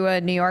back to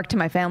New York to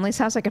my family's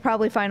house, I could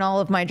probably find all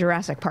of my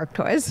Jurassic Park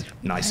toys.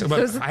 Nice.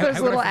 Those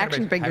little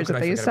action figures that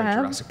they used to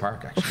have. Jurassic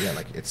Park, actually. Yeah,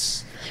 like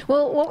it's...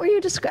 Well, what were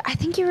you I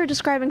think you were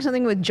describing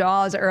something with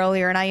Jaws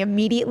earlier, and I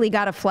immediately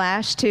got a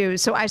flash to...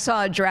 So I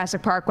saw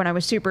Jurassic Park when I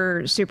was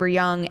super, super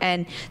young,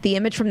 and the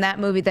image from that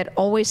movie that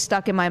always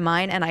stuck in my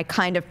mind and I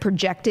kind of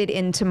projected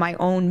into my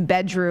own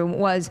bedroom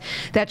was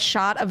that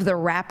shot of the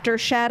raptor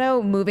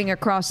shadow moving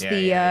across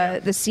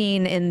the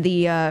scene in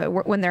the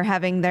when they're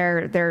having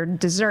their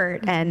dessert,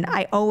 and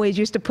I always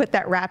used to put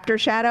that raptor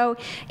shadow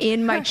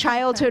in my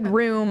childhood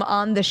room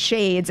on the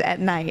shades at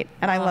night,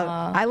 and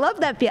I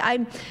love that.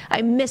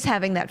 I miss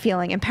having that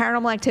feeling, and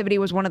Paranormal Activity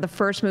was one of the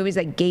first movies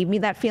that gave me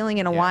that feeling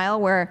in a while,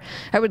 where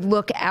I would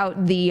look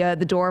out the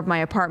door of my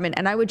apartment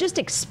and I would just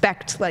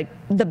expect like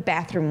the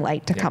bathroom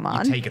light to come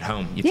on. You take it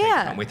home. You take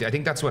it home with you. I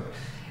think that's what.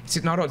 It's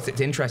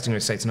interesting to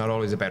say it's not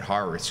always about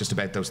horror. It's just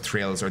about those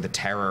thrills or the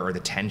terror or the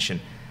tension.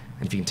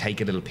 And if you can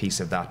take a little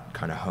piece of that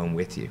kind of home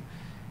with you,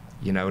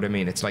 you know what I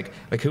mean? It's like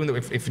who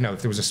if you know,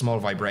 if there was a small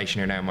vibration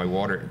here now in my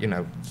water, you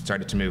know,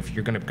 started to move,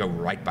 you're going to go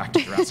right back to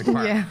Jurassic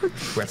Park.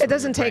 It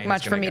doesn't take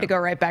much for me to go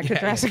right back to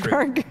Jurassic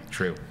Park.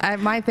 True.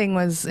 My thing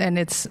was,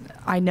 and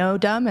I know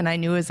dumb, and I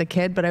knew as a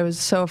kid, but I was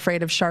so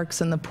afraid of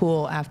sharks in the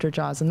pool after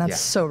Jaws, and that's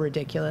so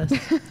ridiculous.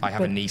 I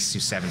have a niece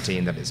who's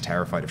 17 that is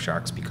terrified of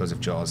sharks because of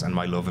Jaws, and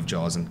my love of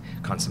Jaws and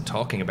constant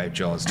talking about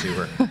Jaws to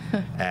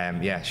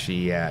her.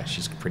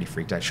 She's pretty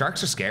freaked out.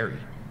 Sharks are scary.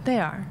 They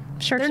are.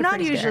 Sharks They're are not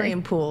pretty usually scary.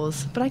 In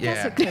pools, but I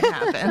guess it could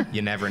happen.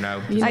 You never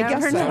know. I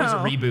guess There's always a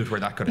reboot where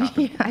that could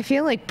happen. I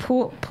feel like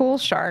pool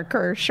shark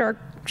or shark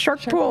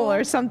pool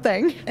or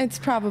something. It's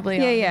probably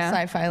on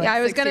sci-fi. Like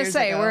I was going to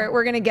say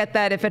we're going to get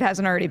that if it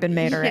hasn't already been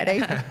made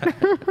already.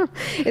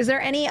 Is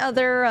there any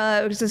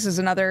other? This is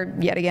another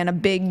yet again a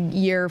big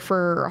year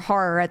for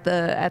horror at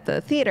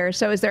the theater.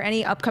 So is there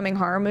any upcoming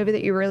horror movie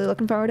that you're really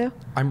looking forward to?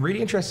 I'm really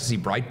interested to see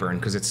Brightburn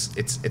because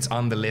it's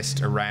on the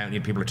list around. You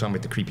know, people are talking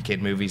about the creepy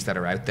kid movies that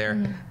are out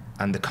there.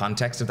 And the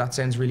context of that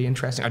sounds really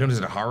interesting. I don't know, is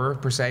it a horror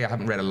per se? I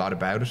haven't read a lot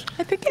about it.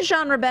 I think it's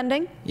genre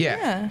bending.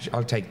 Yeah.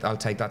 I'll take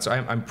that. So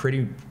I'm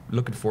pretty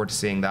looking forward to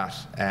seeing that.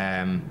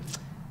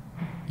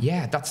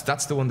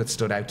 That's the one that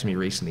stood out to me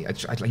recently. I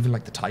even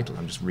like the title.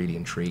 I'm just really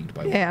intrigued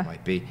by what it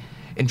might be.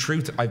 In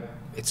truth,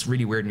 it's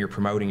really weird when you're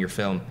promoting your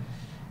film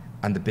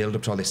and the build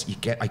up to all this. You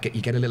get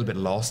a little bit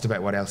lost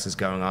about what else is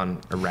going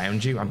on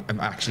around you. I'm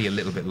actually a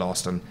little bit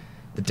lost on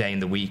the day in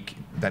the week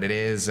that it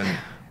is, and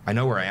I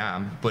know where I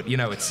am, but you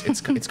know, it's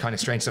kind of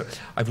strange. So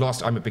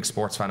I'm a big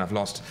sports fan. I've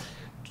lost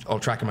all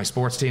track of my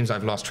sports teams.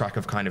 I've lost track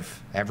of kind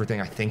of everything.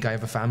 I think I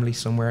have a family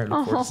somewhere. I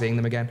look forward to seeing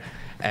them again.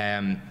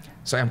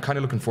 So I'm kind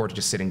of looking forward to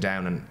just sitting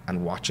down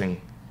and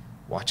watching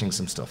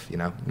some stuff, you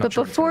know. But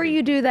before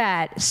you do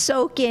that,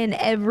 soak in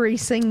every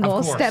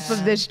single step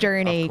of this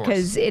journey,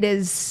 because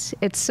it's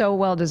so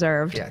well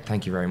deserved. Yeah,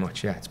 thank you very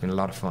much. Yeah, it's been a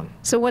lot of fun.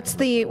 So what's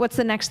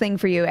the next thing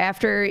for you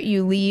after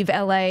you leave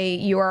LA?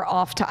 You are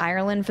off to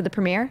Ireland for the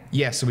premiere.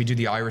 Yeah, so we do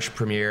the Irish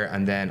premiere,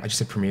 and then I just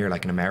said premiere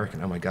like an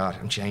American. Oh my God,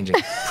 I'm changing.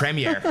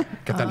 Premiere.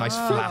 Get that nice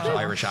flat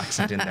Irish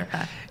accent in there.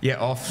 Yeah,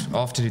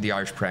 off to do the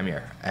Irish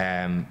premiere,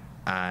 and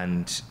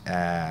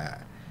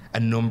a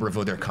number of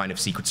other kind of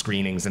secret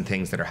screenings and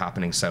things that are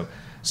happening. So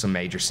some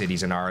major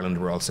cities in Ireland,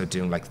 we're also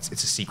doing, like,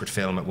 it's a secret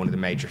film at one of the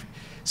major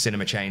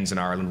cinema chains in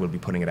Ireland. We'll be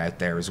putting it out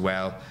there as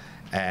well.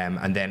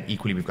 And then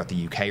equally, we've got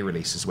the UK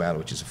release as well,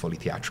 which is a fully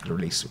theatrical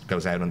release. It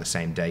goes out on the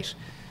same date.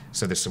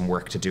 So there's some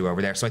work to do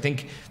over there. So I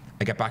think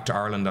I get back to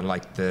Ireland on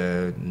like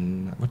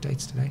what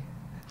date's today?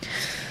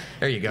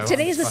 There you go.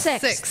 Today's the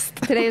 6th.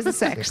 Today is the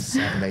 6th.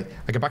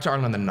 I get back to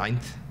Ireland on the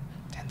 9th.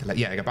 I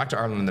get back to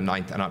Ireland on the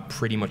 9th, and I'll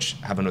pretty much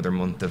have another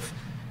month of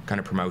kind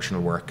of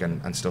promotional work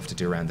and stuff to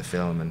do around the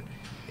film and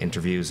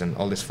interviews and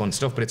all this fun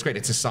stuff. But it's great.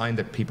 It's a sign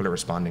that people are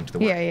responding to the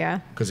work. Yeah.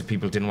 Because if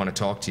people didn't want to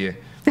talk to you,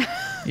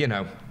 you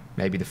know,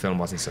 maybe the film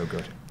wasn't so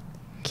good.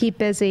 Keep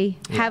busy.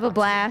 Have a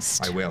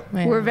blast. I will.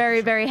 Yeah. We're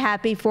very, very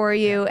happy for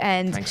you.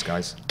 And thanks,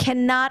 guys.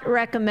 Cannot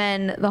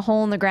recommend The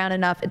Hole in the Ground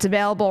enough. It's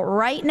available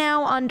right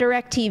now on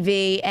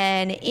DirecTV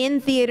and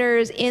in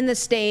theaters in the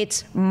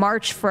States,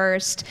 March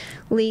 1st.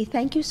 Lee,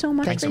 thank you so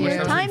much for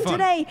your time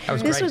today.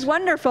 This was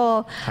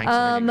wonderful.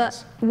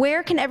 Thanks,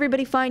 where can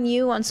everybody find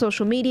you on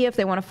social media if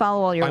they want to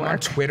follow all your work? I'm on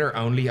Twitter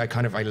only. I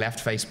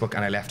left Facebook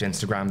and I left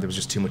Instagram. There was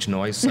just too much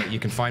noise. So you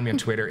can find me on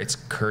Twitter. It's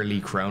Lee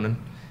Cronin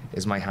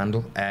is my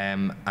handle,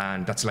 and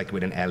that's like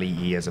with an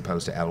L-E-E as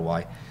opposed to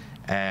L-Y.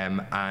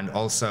 And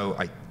also,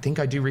 I think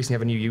I do recently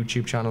have a new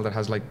YouTube channel that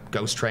has like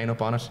Ghost Train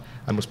up on it.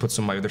 I must put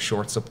some of my other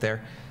shorts up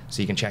there,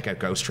 so you can check out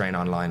Ghost Train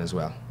online as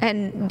well.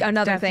 And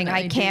another thing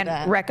I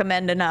can't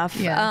recommend enough.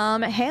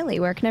 Haleigh,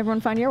 where can everyone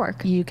find your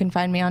work? You can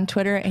find me on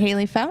Twitter at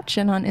Haleigh Fouch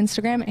and on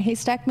Instagram at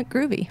Haystack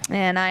McGroovy.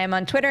 And I am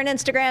on Twitter and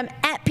Instagram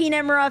at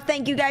PNemrov.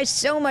 Thank you guys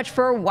so much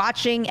for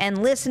watching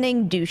and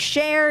listening. Do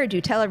share, do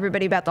tell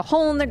everybody about The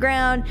Hole in the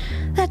Ground.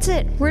 That's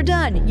it, we're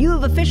done. You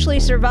have officially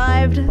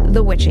survived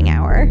the witching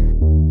hour.